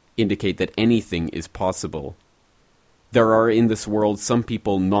tests indicate that anything is possible. There are in this world some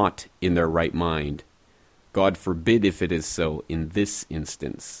people not in their right mind. God forbid if it is so in this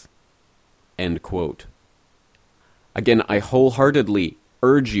instance. End quote. Again, I wholeheartedly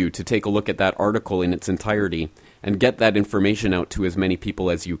urge you to take a look at that article in its entirety and get that information out to as many people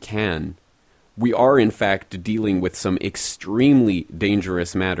as you can. We are, in fact, dealing with some extremely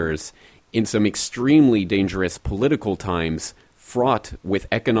dangerous matters in some extremely dangerous political times, fraught with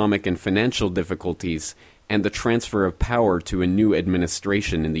economic and financial difficulties and the transfer of power to a new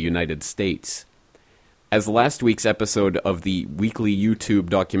administration in the United States. As last week's episode of the weekly YouTube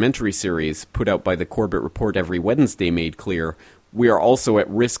documentary series put out by the Corbett Report every Wednesday made clear, we are also at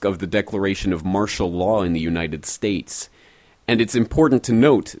risk of the declaration of martial law in the United States. And it's important to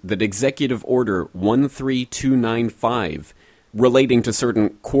note that Executive Order 13295, relating to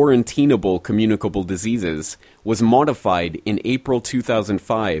certain quarantinable communicable diseases, was modified in April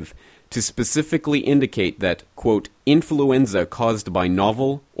 2005 to specifically indicate that, quote, influenza caused by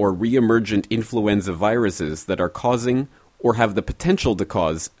novel or re-emergent influenza viruses that are causing or have the potential to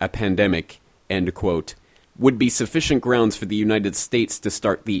cause a pandemic, end quote, would be sufficient grounds for the United States to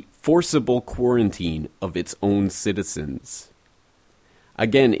start the forcible quarantine of its own citizens.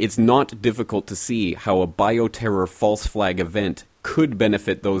 Again, it's not difficult to see how a bioterror false flag event could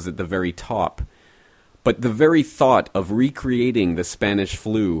benefit those at the very top. But the very thought of recreating the Spanish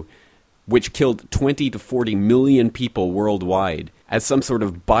flu, which killed 20 to 40 million people worldwide, as some sort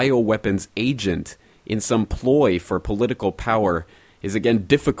of bioweapons agent in some ploy for political power, is again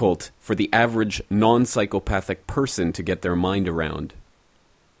difficult for the average non-psychopathic person to get their mind around.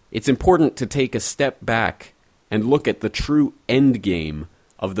 It's important to take a step back and look at the true endgame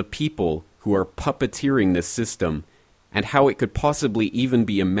of the people who are puppeteering this system and how it could possibly even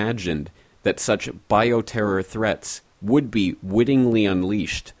be imagined that such bioterror threats would be wittingly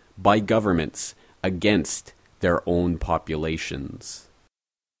unleashed by governments against their own populations.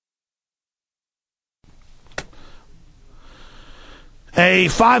 A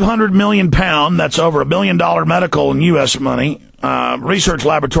 £500 million, that's over $1 billion medical and U.S. money, research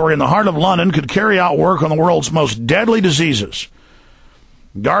laboratory in the heart of London could carry out work on the world's most deadly diseases.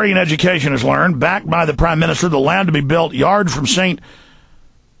 Guardian Education has learned, backed by the Prime Minister, the lab to be built yards from St.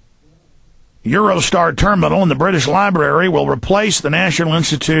 Eurostar Terminal in the British Library will replace the National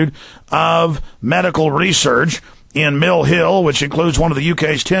Institute of Medical Research in Mill Hill, which includes one of the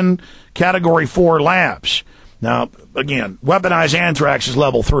UK's 10 Category 4 labs. Now, again, weaponized anthrax is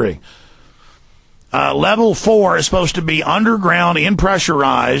level 3. Level 4 is supposed to be underground,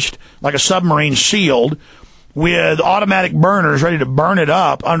 impressurized, like a submarine, sealed, with automatic burners ready to burn it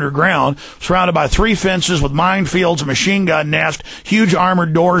up underground, surrounded by 3 fences with minefields, a machine gun nest, huge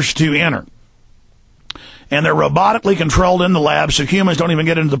armored doors to enter. And they're robotically controlled in the lab so humans don't even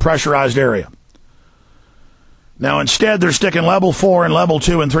get into the pressurized area. Now, instead, they're sticking level 4 and level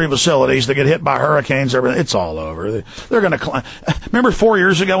 2 and 3 facilities that get hit by hurricanes. It's all over. They're going to remember 4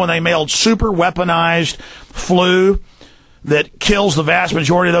 years ago when they mailed super weaponized flu that kills the vast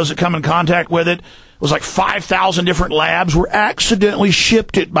majority of those that come in contact with it? It was like 5,000 different labs were accidentally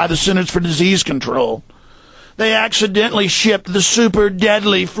shipped it by the Centers for Disease Control. They accidentally shipped the super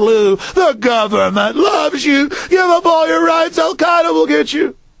deadly flu. The government loves you. Give up all your rights. Al-Qaeda will get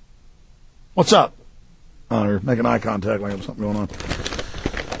you. What's up? Oh, you're making eye contact like there's something going on.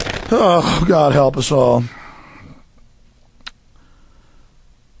 Oh, God help us all.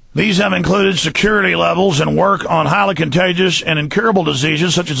 These have included security levels and work on highly contagious and incurable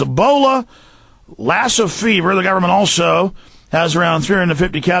diseases such as Ebola, Lassa fever. The government also has around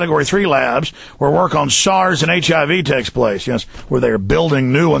 350 Category 3 labs where work on SARS and HIV takes place. Yes, where they are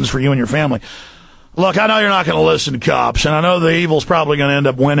building new ones for you and your family. Look, I know you're not going to listen to cops, and I know the evil's probably going to end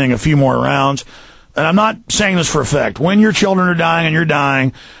up winning a few more rounds. And I'm not saying this for effect. When your children are dying and you're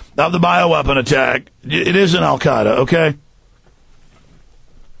dying of the bioweapon attack, it isn't Al-Qaeda, okay?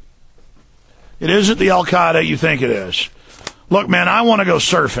 It isn't the Al-Qaeda you think it is. Look, man, I want to go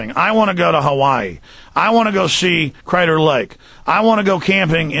surfing. I want to go to Hawaii. I want to go see Crater Lake. I want to go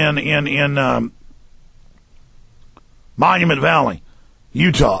camping in Monument Valley,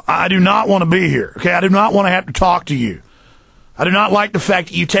 Utah. I do not want to be here, okay? I do not want to have to talk to you. I do not like the fact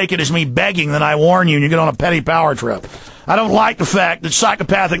that you take it as me begging that I warn you and you get on a petty power trip. I don't like the fact that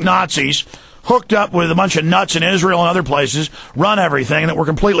psychopathic Nazis hooked up with a bunch of nuts in Israel and other places run everything and that we're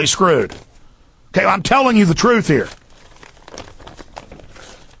completely screwed. Okay, I'm telling you the truth here.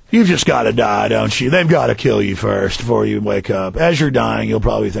 You've just got to die, don't you? They've got to kill you first before you wake up. As you're dying, you'll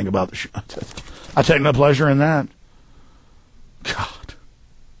probably think about the shot. I take no pleasure in that. God.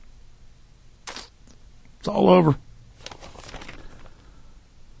 It's all over.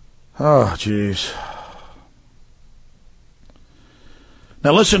 Oh, jeez.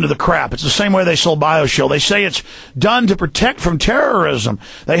 Now listen to the crap. It's the same way they sold BioShield. They say it's done to protect from terrorism.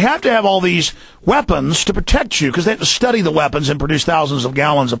 They have to have all these weapons to protect you because they have to study the weapons and produce thousands of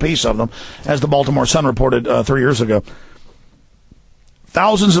gallons apiece of them, as the Baltimore Sun reported 3 years ago.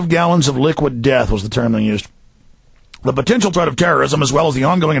 Thousands of gallons of liquid death was the term they used. The potential threat of terrorism, as well as the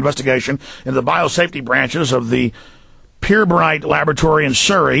ongoing investigation into the biosafety branches of the Purebright laboratory in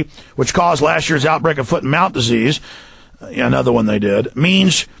Surrey, which caused last year's outbreak of foot and mouth disease, another one they did,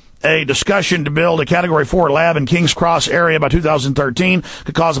 means a discussion to build a Category 4 lab in King's Cross area by 2013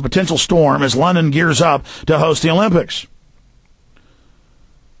 could cause a potential storm as London gears up to host the Olympics.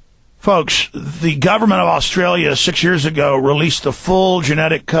 Folks, the government of Australia 6 years ago released the full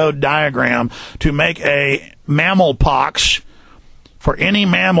genetic code diagram to make a mammal pox for any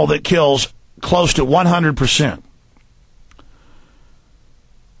mammal that kills close to 100%.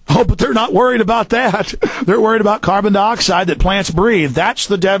 Oh, but they're not worried about that. They're worried about carbon dioxide that plants breathe. That's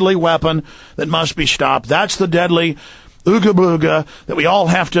the deadly weapon that must be stopped. That's the deadly ooga booga that we all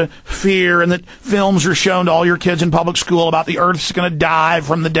have to fear, and that films are shown to all your kids in public school about the Earth's going to die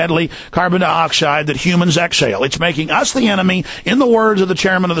from the deadly carbon dioxide that humans exhale. It's making us the enemy, in the words of the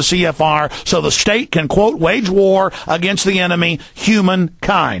chairman of the CFR, so the state can, quote, wage war against the enemy,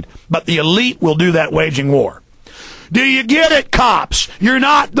 humankind. But the elite will do that waging war. Do you get it, cops? You're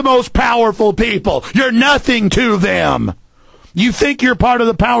not the most powerful people. You're nothing to them. You think you're part of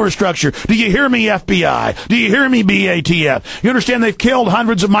the power structure. Do you hear me, FBI? Do you hear me, BATF? You understand they've killed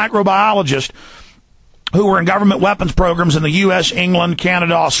hundreds of microbiologists who were in government weapons programs in the U.S., England,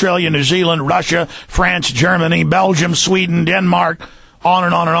 Canada, Australia, New Zealand, Russia, France, Germany, Belgium, Sweden, Denmark, on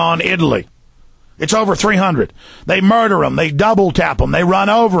and on and on, Italy. It's over 300. They murder them. They double tap them. They run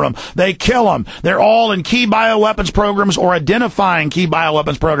over them. They kill them. They're all in key bioweapons programs or identifying key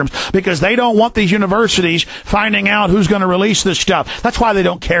bioweapons programs because they don't want these universities finding out who's going to release this stuff. That's why they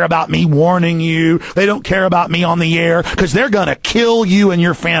don't care about me warning you. They don't care about me on the air because they're going to kill you and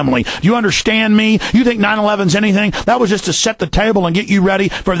your family. You understand me? You think 9/11's anything? That was just to set the table and get you ready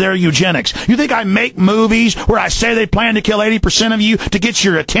for their eugenics. You think I make movies where I say they plan to kill 80% of you to get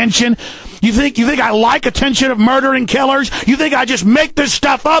your attention? You think I like attention of murdering killers? You think I just make this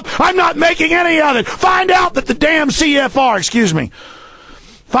stuff up? I'm not making any of it. Find out that the damn CFR,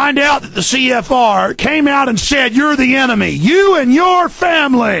 find out that the CFR came out and said you're the enemy. You and your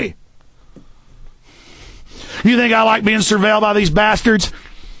family. You think I like being surveilled by these bastards?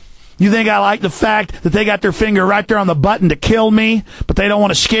 You think I like the fact that they got their finger right there on the button to kill me, but they don't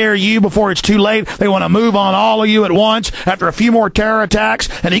want to scare you before it's too late? They want to move on all of you at once after a few more terror attacks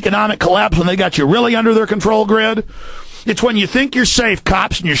and economic collapse when they got you really under their control grid? It's when you think you're safe,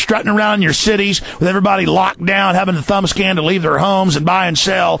 cops, and you're strutting around in your cities with everybody locked down, having the thumb scan to leave their homes and buy and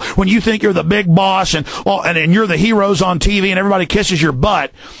sell, when you think you're the big boss and you're the heroes on TV and everybody kisses your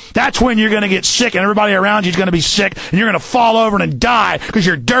butt. That's when you're going to get sick and everybody around you is going to be sick and you're going to fall over and die because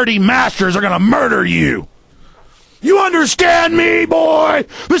your dirty masters are going to murder you. You understand me, boy?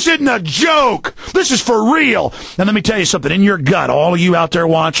 This isn't a joke. This is for real. And let me tell you something. In your gut, all of you out there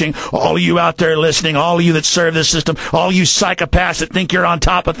watching, all of you out there listening, all of you that serve this system, all you psychopaths that think you're on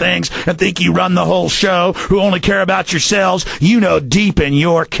top of things and think you run the whole show, who only care about yourselves, you know deep in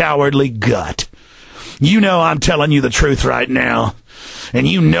your cowardly gut. You know I'm telling you the truth right now. And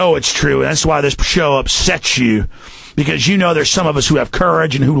you know it's true. That's why this show upsets you. Because you know there's some of us who have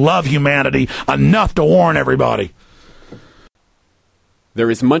courage and who love humanity enough to warn everybody. There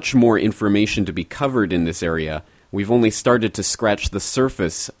is much more information to be covered in this area. We've only started to scratch the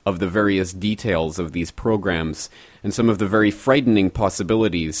surface of the various details of these programs and some of the very frightening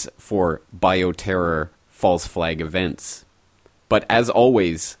possibilities for bioterror false flag events. But as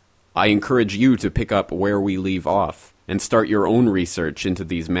always, I encourage you to pick up where we leave off and start your own research into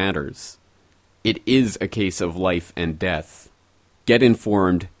these matters. It is a case of life and death. Get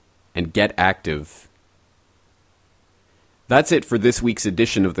informed and get active. That's it for this week's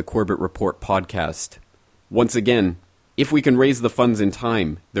edition of the Corbett Report podcast. Once again, if we can raise the funds in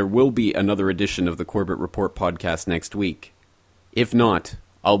time, there will be another edition of the Corbett Report podcast next week. If not,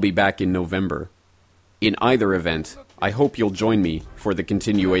 I'll be back in November. In either event, I hope you'll join me for the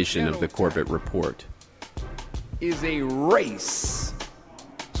continuation of the Corbett Report. Is a race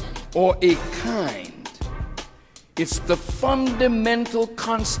or a kind. It's the fundamental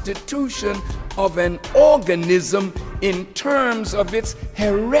constitution of an organism in terms of its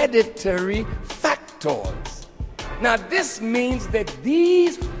hereditary factors. Now, this means that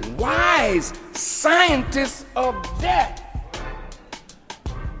these wise scientists of death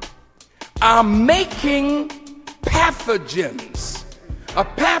are making pathogens. A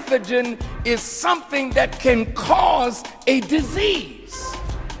pathogen is something that can cause a disease.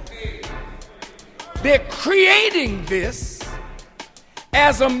 They're creating this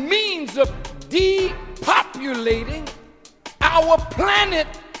as a means of depopulating our planet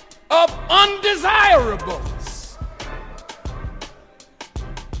of undesirables.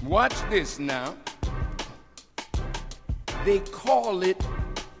 Watch this now. They call it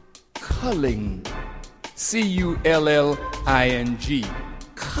culling. C-U-L-L-I-N-G.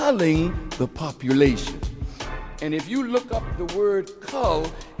 Culling the population. And if you look up the word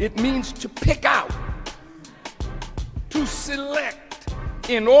cull, it means to pick out, to select,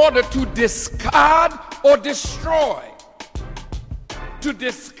 in order to discard or destroy. To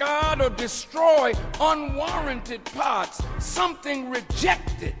discard or destroy unwarranted parts, something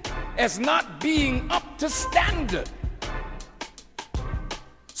rejected as not being up to standard.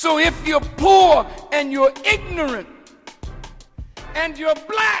 So if you're poor and you're ignorant and you're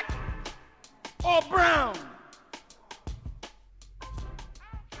black or brown,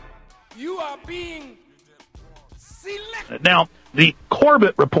 you are being Now, the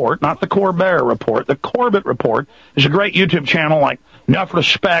Corbett Report, not the Corbett Report, the Corbett Report is a great YouTube channel like Enough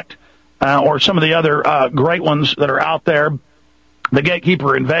Respect or some of the other great ones that are out there. The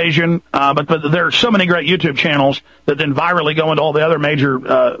Gatekeeper Invasion, but there are so many great YouTube channels that then virally go into all the other major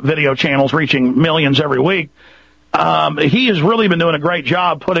video channels, reaching millions every week. He has really been doing a great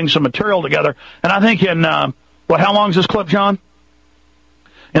job putting some material together. And I think in, how long is this clip, John?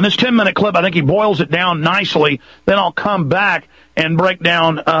 In this 10-minute clip, I think he boils it down nicely. Then I'll come back and break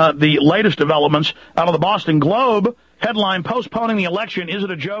down the latest developments out of the Boston Globe. Headline, postponing the election, is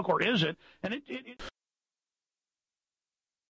it a joke or is it? And